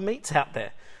 There's other meats out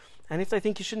there. And if they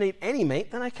think you shouldn't eat any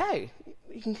meat, then okay.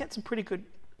 You can get some pretty good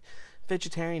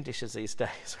vegetarian dishes these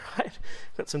days, right?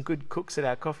 Got some good cooks at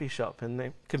our coffee shop, and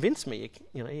they convinced me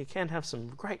you can have some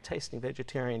great tasting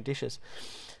vegetarian dishes.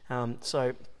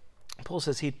 So Paul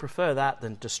says he'd prefer that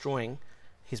than destroying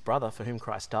his brother for whom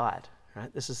Christ died.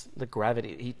 Right? This is the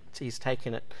gravity. He's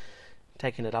taken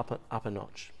it up a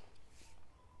notch.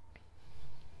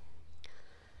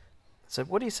 So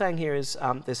what he's saying here is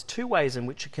there's two ways in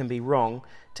which it can be wrong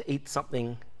to eat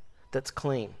something that's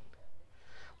clean.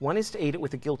 One is to eat it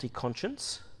with a guilty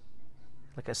conscience,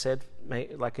 like I said,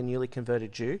 like a newly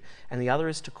converted Jew, and the other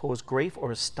is to cause grief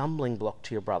or a stumbling block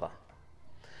to your brother.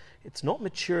 It's not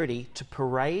maturity to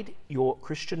parade your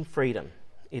Christian freedom.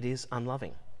 It is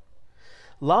unloving.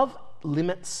 Love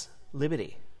limits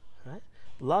liberty, right?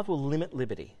 Love will limit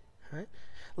liberty, right?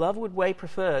 Love would way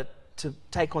prefer to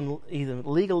take on either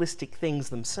legalistic things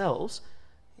themselves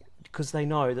because they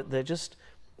know that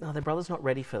their brother's not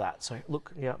ready for that. So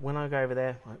look, when I go over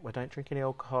there, we don't drink any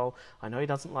alcohol. I know he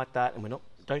doesn't like that, and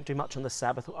don't do much on the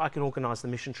Sabbath. I can organise the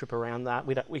mission trip around that.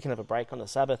 We can have a break on the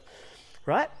Sabbath,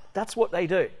 right? That's what they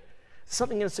do.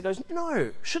 Something else that goes,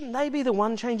 no, shouldn't they be the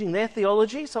one changing their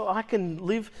theology so I can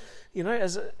live,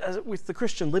 as with the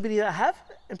Christian liberty that I have?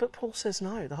 But Paul says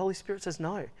no. The Holy Spirit says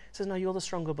no. He says, no, you're the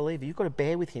stronger believer. You've got to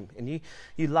bear with him, and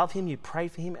you love him, you pray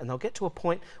for him, and they'll get to a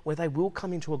point where they will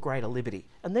come into a greater liberty.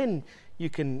 And then you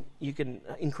can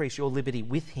increase your liberty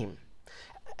with him.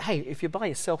 Hey, if you're by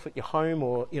yourself at your home,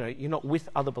 or you're not with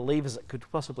other believers that could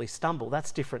possibly stumble,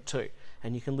 that's different too,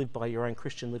 and you can live by your own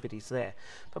Christian liberties there.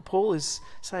 But Paul is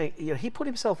saying, he put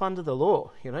himself under the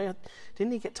law.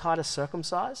 Didn't he get Titus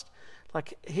circumcised?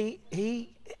 Like he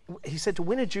said to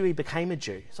win a Jew, he became a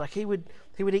Jew. It's like he would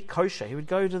eat kosher. He would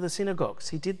go to the synagogues.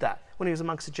 He did that. When he was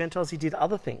amongst the Gentiles, he did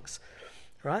other things,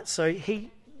 right? So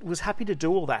he was happy to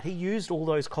do all that. He used all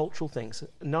those cultural things,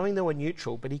 knowing they were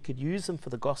neutral, but he could use them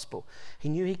for the gospel. He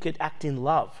knew he could act in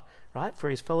love, right? For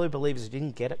his fellow believers who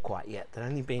didn't get it quite yet. They'd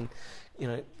only been,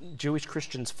 Jewish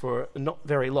Christians for not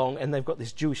very long, and they've got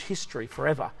this Jewish history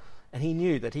forever. And he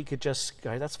knew that he could just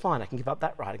go, that's fine, I can give up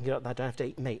that right, I can give up that, I don't have to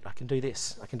eat meat, I can do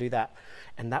this, I can do that.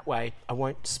 And that way, I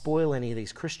won't spoil any of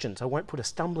these Christians. I won't put a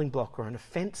stumbling block or an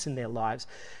offence in their lives.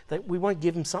 We won't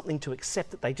give them something to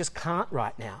accept that they just can't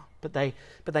right now. But they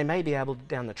may be able to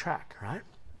down the track, right?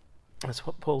 That's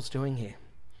what Paul's doing here.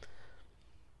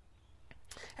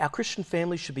 Our Christian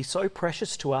family should be so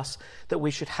precious to us that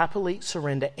we should happily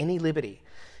surrender any liberty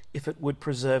if it would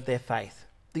preserve their faith.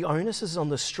 The onus is on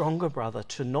the stronger brother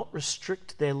to not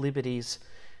restrict their liberties,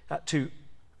 to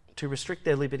restrict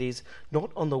their liberties,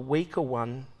 not on the weaker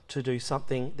one to do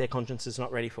something their conscience is not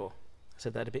ready for. I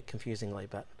said that a bit confusingly,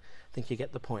 but I think you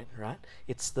get the point, right?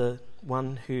 It's the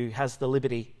one who has the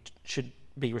liberty should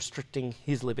be restricting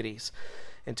his liberties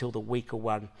until the weaker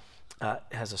one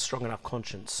has a strong enough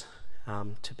conscience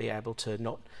to be able to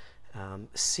not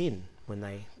sin when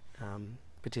they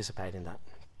participate in that.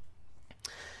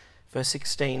 Verse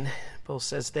 16, Paul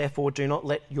says, therefore do not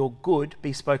let your good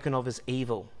be spoken of as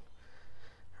evil.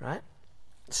 Right?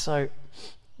 So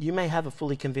you may have a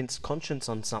fully convinced conscience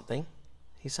on something.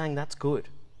 He's saying that's good.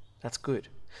 That's good.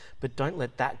 But don't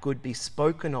let that good be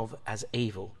spoken of as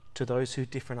evil to those who have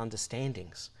different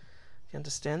understandings. Do you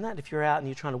understand that? If you're out and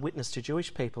you're trying to witness to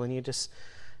Jewish people and you just,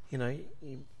 you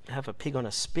have a pig on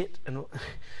a spit and,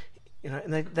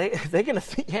 and they're going to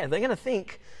think, they're going to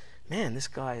think, man, this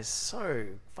guy is so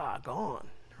far gone,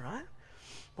 right?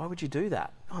 Why would you do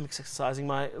that? Oh, I'm exercising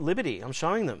my liberty. I'm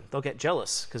showing them. They'll get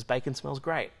jealous because bacon smells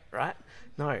great, right?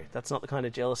 No, that's not the kind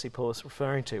of jealousy Paul is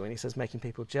referring to when he says making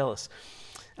people jealous.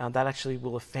 That actually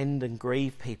will offend and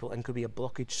grieve people and could be a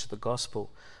blockage to the gospel.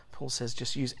 Paul says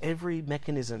just use every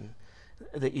mechanism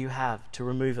that you have to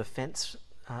remove offence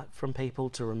from people,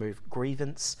 to remove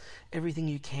grievance, everything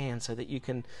you can so that you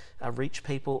can reach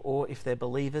people, or if they're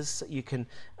believers, you can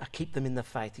keep them in the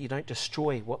faith. You don't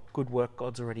destroy what good work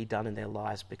God's already done in their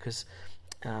lives because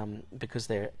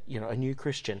they're a new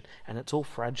Christian, and it's all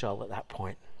fragile at that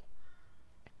point.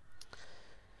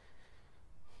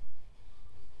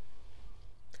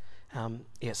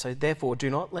 So therefore do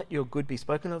not let your good be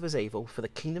spoken of as evil, for the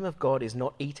kingdom of God is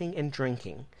not eating and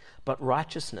drinking, but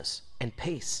righteousness and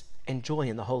peace and joy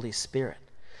in the Holy Spirit.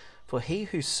 For he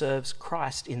who serves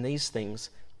Christ in these things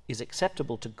is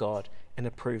acceptable to God and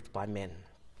approved by men.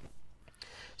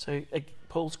 So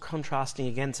Paul's contrasting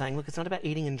again, saying, look, it's not about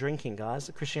eating and drinking, guys.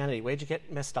 Christianity, where'd you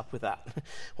get messed up with that?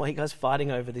 Why are you guys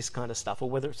fighting over this kind of stuff, or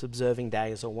whether it's observing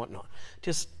days or whatnot?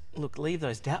 Just, look, leave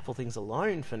those doubtful things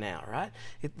alone for now, right?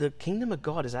 The kingdom of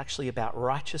God is actually about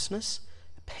righteousness,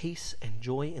 peace, and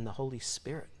joy in the Holy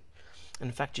Spirit. And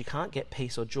in fact, you can't get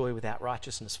peace or joy without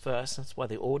righteousness first. That's why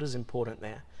the order's important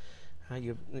there.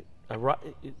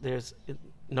 There's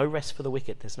no rest for the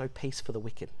wicked. There's no peace for the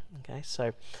wicked. Okay,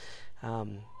 so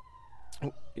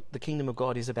the kingdom of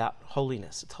God is about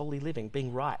holiness. It's holy living,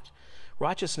 being right.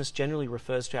 Righteousness generally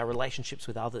refers to our relationships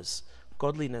with others.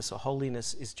 Godliness or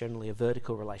holiness is generally a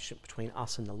vertical relationship between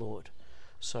us and the Lord.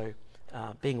 So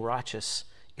being righteous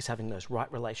is having those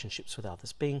right relationships with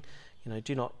others. Being,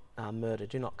 do not murder,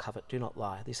 do not covet, do not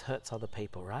lie. This hurts other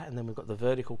people, right? And then we've got the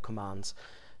vertical commands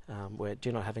where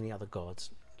do not have any other gods,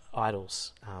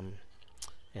 idols,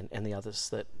 and the others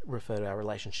that refer to our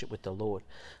relationship with the Lord.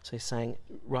 So he's saying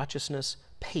righteousness,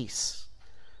 peace.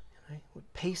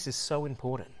 Peace is so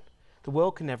important. The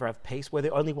world can never have peace. We're the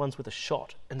only ones with a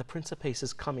shot, and the Prince of Peace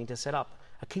is coming to set up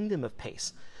a kingdom of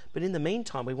peace. But in the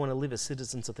meantime, we want to live as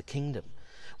citizens of the kingdom.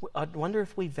 I wonder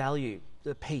if we value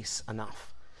the peace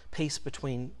enough. Peace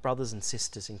between brothers and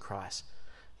sisters in Christ.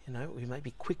 We may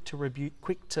be quick to rebuke,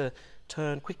 quick to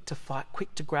turn, quick to fight,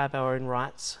 quick to grab our own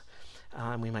rights.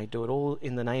 We may do it all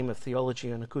in the name of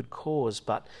theology and a good cause,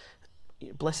 but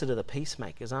blessed are the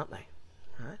peacemakers, aren't they?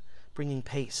 Right? Bringing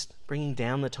peace, bringing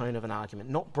down the tone of an argument,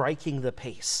 not breaking the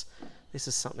peace. This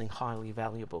is something highly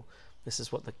valuable. This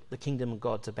is what the kingdom of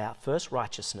God's about. First,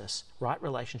 righteousness, right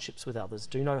relationships with others,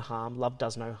 do no harm, love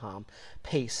does no harm,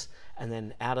 peace, and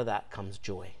then out of that comes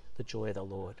joy, the joy of the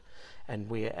Lord.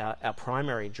 And our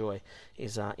primary joy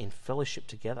is in fellowship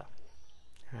together.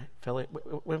 Right?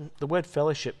 The word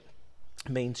fellowship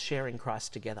means sharing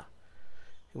Christ together.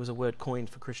 It was a word coined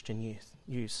for Christian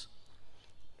use.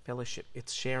 Fellowship,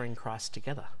 it's sharing Christ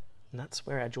together. And that's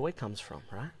where our joy comes from,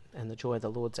 right? And the joy of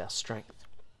the Lord's our strength.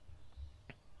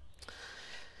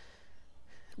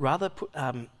 Rather put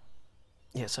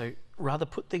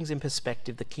things in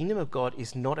perspective. The kingdom of God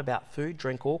is not about food,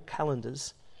 drink, or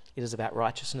calendars. It is about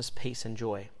righteousness, peace, and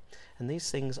joy. And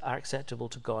these things are acceptable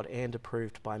to God and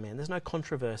approved by man. There's no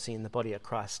controversy in the body of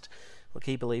Christ. Look,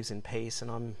 he believes in peace,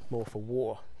 and I'm more for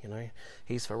war.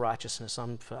 He's for righteousness.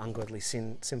 I'm for ungodly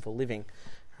sinful living.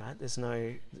 Right? There's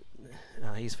no.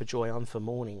 He's for joy. I'm for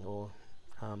mourning or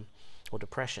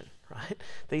depression. Right?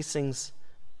 These things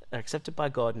are accepted by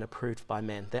God and approved by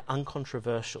men. They're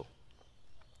uncontroversial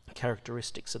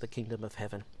characteristics of the kingdom of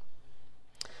heaven.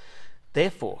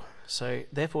 Therefore is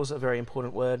a very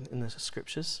important word in the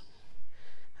scriptures.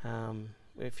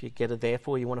 If you get a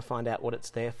therefore, you want to find out what it's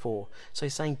there for. So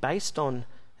he's saying, based on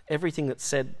everything that's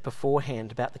said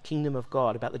beforehand about the kingdom of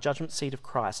God, about the judgment seat of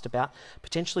Christ, about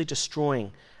potentially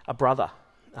destroying a brother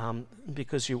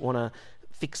because you want to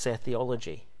fix their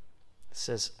theology. It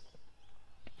says,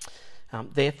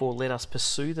 therefore let us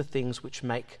pursue the things which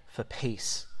make for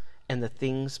peace and the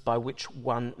things by which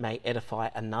one may edify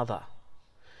another.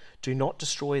 Do not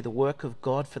destroy the work of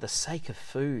God for the sake of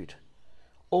food.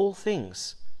 All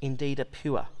things indeed are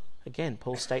pure. Again,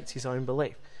 Paul states his own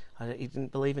belief. He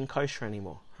didn't believe in kosher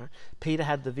anymore. Right? Peter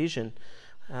had the vision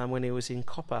when he was in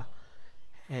Copper,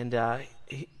 and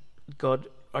God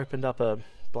opened up a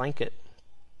blanket,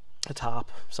 a tarp,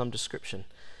 some description,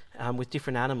 with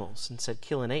different animals and said,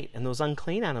 kill and eat. And there was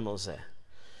unclean animals there.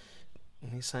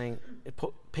 And he's saying,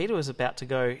 Peter was about to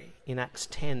go in Acts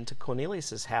 10 to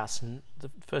Cornelius' house, and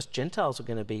the first Gentiles were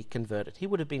going to be converted. He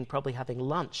would have been probably having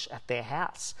lunch at their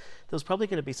house. There was probably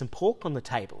going to be some pork on the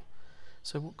table.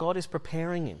 So God is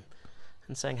preparing him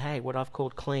and saying, hey, what I've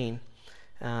called clean,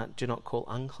 do not call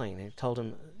unclean. And he told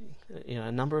him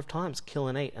a number of times, kill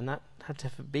and eat, and that had to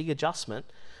have a big adjustment.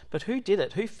 But who did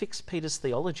it? Who fixed Peter's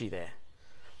theology there?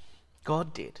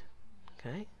 God did.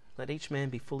 Okay? Let each man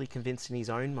be fully convinced in his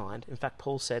own mind. In fact,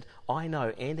 Paul said, I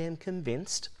know and am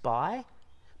convinced by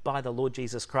the Lord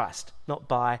Jesus Christ, not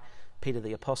by Peter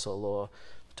the Apostle or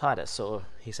Titus, or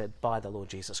he said, by the Lord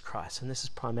Jesus Christ. And this is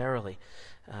primarily,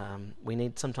 we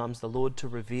need sometimes the Lord to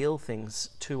reveal things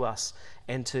to us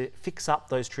and to fix up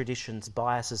those traditions,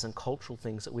 biases and cultural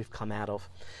things that we've come out of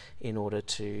in order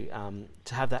to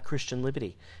have that Christian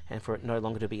liberty and for it no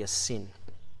longer to be a sin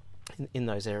in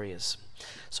those areas.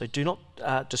 So do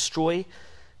not destroy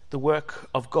the work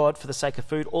of God for the sake of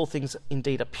food. All things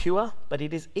indeed are pure, but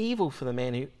it is evil for the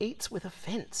man who eats with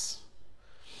offence.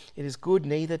 It is good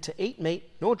neither to eat meat,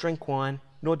 nor drink wine,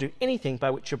 nor do anything by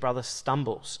which your brother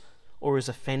stumbles, or is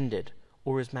offended,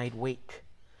 or is made weak.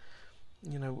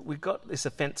 We've got this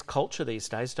offence culture these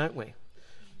days, don't we?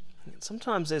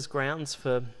 Sometimes there's grounds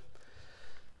for,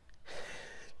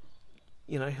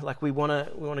 like we want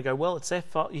to go, well, it's their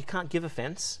fault. You can't give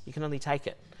offence, you can only take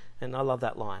it. And I love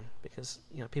that line because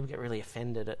people get really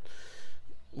offended at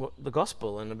what the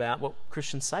gospel and about what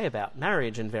Christians say about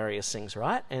marriage and various things,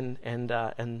 right? And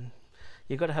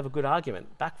you've got to have a good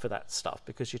argument back for that stuff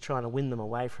because you're trying to win them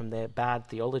away from their bad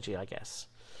theology, I guess.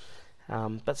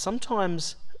 But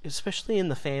sometimes, especially in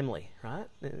the family, right,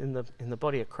 in the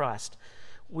body of Christ,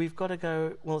 we've got to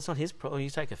go, well, it's not his problem. You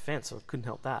take offence, or couldn't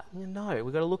help that. No,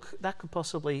 we've got to look. That could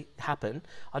possibly happen.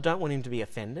 I don't want him to be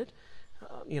offended.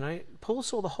 Paul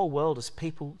saw the whole world as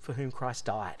people for whom Christ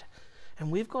died. And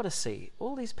we've got to see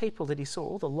all these people that he saw,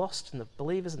 all the lost and the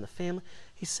believers and the family,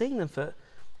 he's seeing them for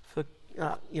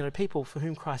people for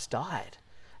whom Christ died.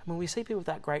 And when we see people with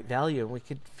that great value and we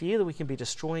could fear that we can be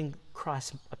destroying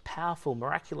Christ's powerful,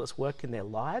 miraculous work in their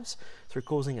lives through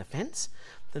causing offence,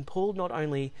 then Paul not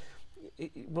only,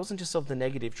 it wasn't just of the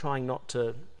negative, trying not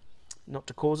to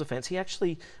cause offence, he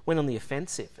actually went on the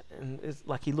offensive, and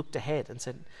he looked ahead and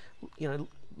said,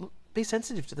 be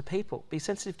sensitive to the people, be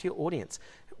sensitive to your audience.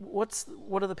 What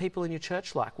are the people in your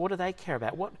church like? What do they care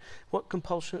about?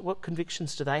 What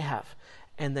convictions do they have?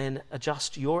 And then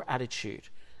adjust your attitude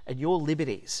and your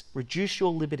liberties. Reduce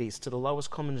your liberties to the lowest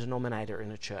common denominator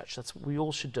in a church. That's what we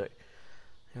all should do.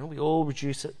 We all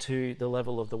reduce it to the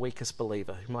level of the weakest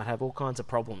believer who might have all kinds of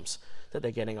problems that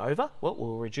they're getting over. Well,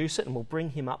 we'll reduce it and we'll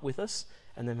bring him up with us,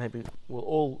 and then maybe we'll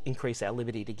all increase our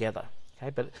liberty together.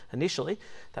 Okay? But initially,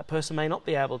 that person may not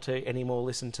be able to anymore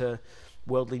listen to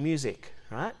worldly music,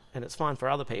 right? And it's fine for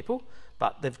other people,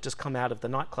 but they've just come out of the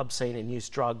nightclub scene and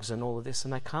used drugs and all of this,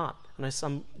 and they can't. I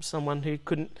know someone who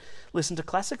couldn't listen to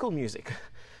classical music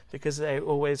because they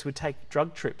always would take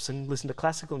drug trips and listen to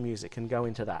classical music and go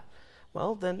into that.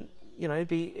 Well, then,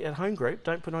 be at home group,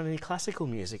 don't put on any classical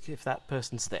music if that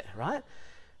person's there, right?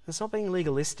 It's not being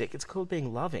legalistic, it's called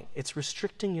being loving. It's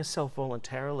restricting yourself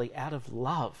voluntarily out of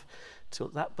love to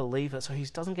that believer so he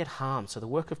doesn't get harmed, so the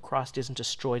work of Christ isn't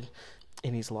destroyed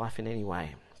in his life in any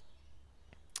way.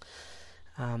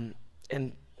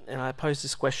 And I pose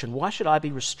this question: why should I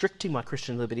be restricting my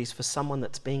Christian liberties for someone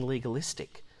that's being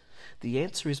legalistic? The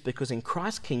answer is because in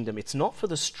Christ's kingdom, it's not for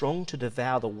the strong to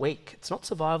devour the weak. It's not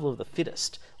survival of the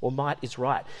fittest or might is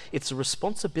right. It's the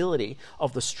responsibility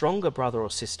of the stronger brother or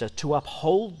sister to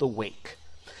uphold the weak.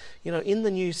 You know, in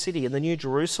the new city, in the new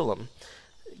Jerusalem,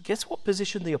 guess what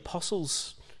position the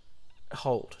apostles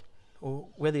hold, or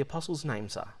where the apostles'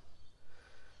 names are?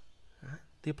 Right?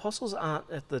 The apostles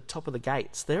aren't at the top of the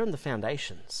gates. They're in the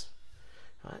foundations.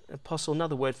 Right? Apostle,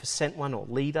 another word for sent one or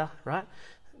leader, right?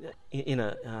 In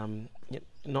a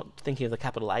not thinking of the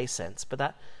capital A sense, but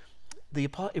that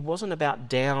it wasn't about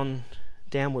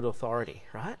downward authority,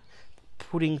 right?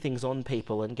 Putting things on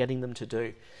people and getting them to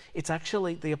do. It's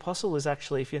actually, the apostle is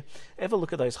actually, if you ever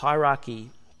look at those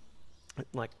hierarchy,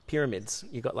 like pyramids,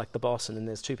 you got like the boss, and then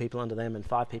there's 2 people under them and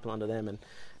 5 people under them, and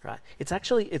right.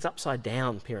 It's upside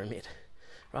down pyramid,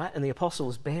 right? And the apostle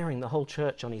is bearing the whole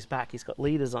church on his back. He's got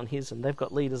leaders on his, and they've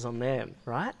got leaders on them,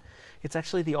 right? It's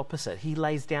actually the opposite. He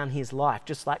lays down his life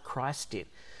just like Christ did.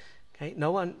 Okay?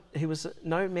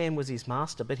 No man was his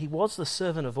master, but he was the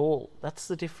servant of all. That's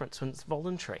the difference when it's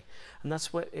voluntary. And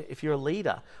that's what, if you're a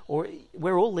leader, or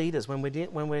we're all leaders when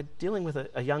we're dealing with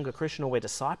a younger Christian, or we're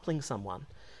discipling someone,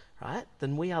 right?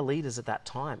 Then we are leaders at that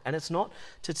time. And it's not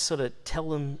to sort of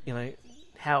tell them, you know,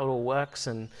 how it all works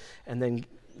and then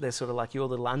they're sort of like your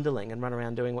little underling and run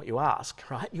around doing what you ask,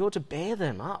 right? You're to bear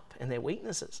them up and their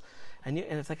weaknesses. And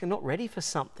if they're not ready for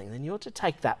something, then you're to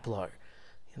take that blow.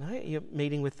 You know, you're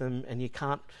meeting with them and you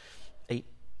can't eat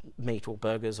meat or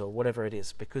burgers or whatever it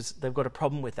is because they've got a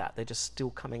problem with that. They're just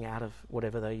still coming out of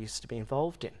whatever they used to be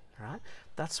involved in, right?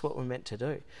 That's what we're meant to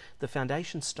do. The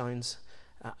foundation stones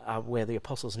are where the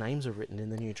apostles' names are written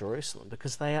in the New Jerusalem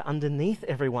because they are underneath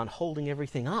everyone holding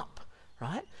everything up,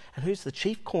 right? And who's the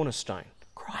chief cornerstone?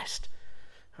 Christ.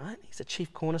 Right? He's a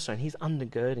chief cornerstone. He's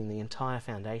undergirding the entire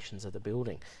foundations of the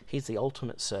building. He's the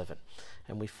ultimate servant,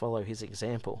 and we follow his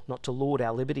example, not to lord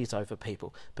our liberties over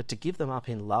people, but to give them up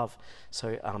in love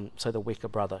so the weaker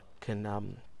brother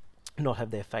can not have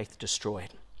their faith destroyed.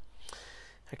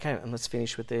 Okay, and let's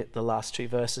finish with the last 2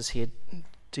 verses here.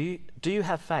 Do you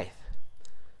have faith?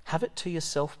 Have it to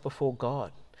yourself before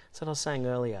God. That's what I was saying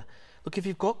earlier. Look, if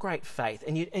you've got great faith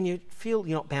and you feel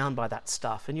you're not bound by that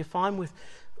stuff and you're fine with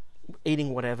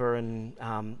eating whatever and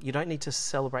you don't need to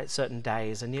celebrate certain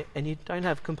days and you don't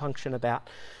have compunction about,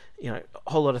 you know, a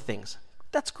whole lot of things,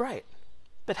 that's great.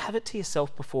 But have it to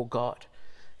yourself before God.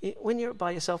 When you're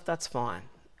by yourself, that's fine.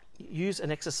 Use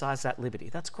and exercise that liberty.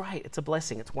 That's great. It's a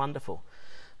blessing. It's wonderful.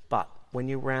 But when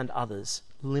you're around others,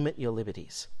 limit your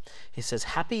liberties. He says,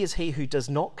 happy is he who does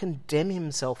not condemn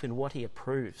himself in what he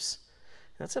approves.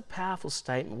 That's a powerful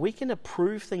statement. We can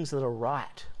approve things that are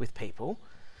right with people,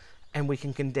 and we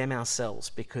can condemn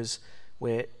ourselves because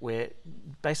we're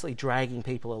basically dragging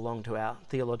people along to our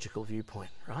theological viewpoint,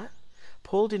 right?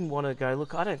 Paul didn't want to go,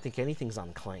 look, I don't think anything's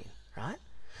unclean, right?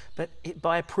 But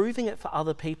by approving it for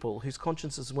other people whose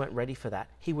consciences weren't ready for that,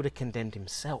 he would have condemned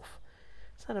himself.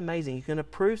 Isn't that amazing? You can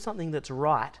approve something that's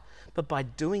right, but by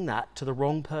doing that to the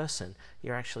wrong person,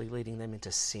 you're actually leading them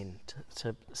into sin,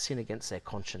 to sin against their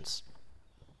conscience.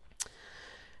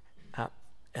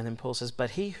 And then Paul says, but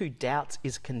he who doubts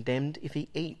is condemned if he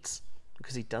eats,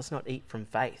 because he does not eat from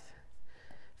faith.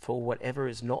 For whatever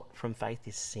is not from faith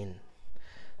is sin.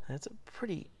 That's a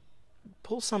pretty...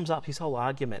 Paul sums up his whole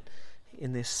argument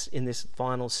in this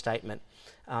final statement,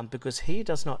 because he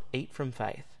does not eat from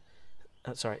faith.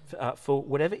 For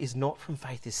whatever is not from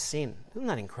faith is sin. Isn't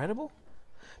that incredible?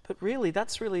 But really,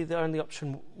 that's really the only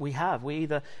option we have. We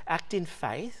either act in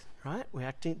faith, right?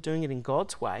 We're doing it in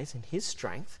God's ways, in his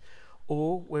strength,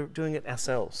 or we're doing it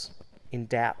ourselves in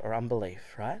doubt or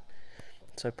unbelief, right?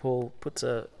 So Paul puts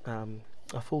a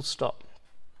full stop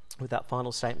with that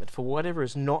final statement. For whatever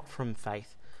is not from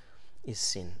faith is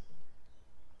sin.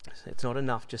 So it's not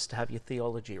enough just to have your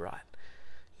theology right.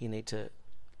 You need to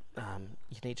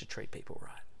treat people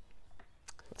right.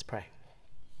 Let's pray.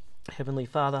 Heavenly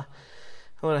Father,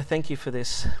 Lord, I thank you for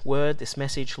this word, this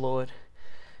message, Lord.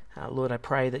 Lord, I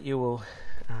pray that you will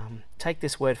take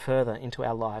this word further into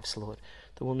our lives, Lord,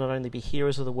 that we'll not only be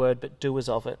hearers of the word, but doers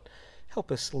of it. Help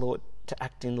us, Lord, to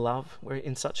act in love. We're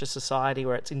in such a society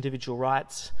where it's individual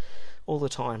rights all the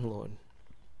time, Lord.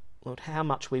 Lord, how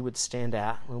much we would stand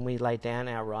out when we lay down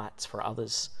our rights for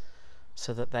others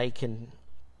so that they can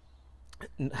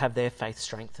have their faith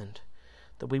strengthened,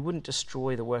 that we wouldn't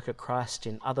destroy the work of Christ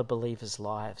in other believers'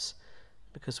 lives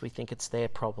because we think it's their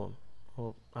problem,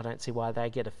 or I don't see why they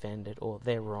get offended, or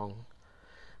they're wrong.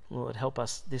 Lord, help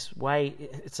us. This way,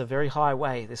 it's a very high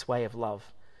way, this way of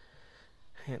love.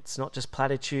 It's not just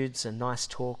platitudes and nice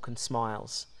talk and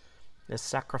smiles. There's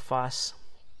sacrifice.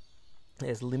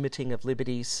 There's limiting of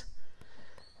liberties.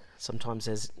 Sometimes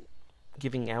there's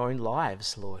giving our own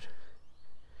lives, Lord.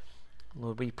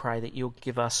 Lord, we pray that you'll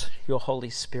give us your Holy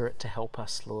Spirit to help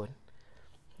us, Lord.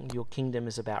 Your kingdom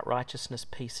is about righteousness,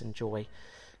 peace and joy.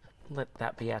 Let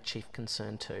that be our chief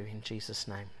concern too, in Jesus'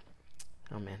 name.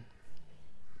 Amen.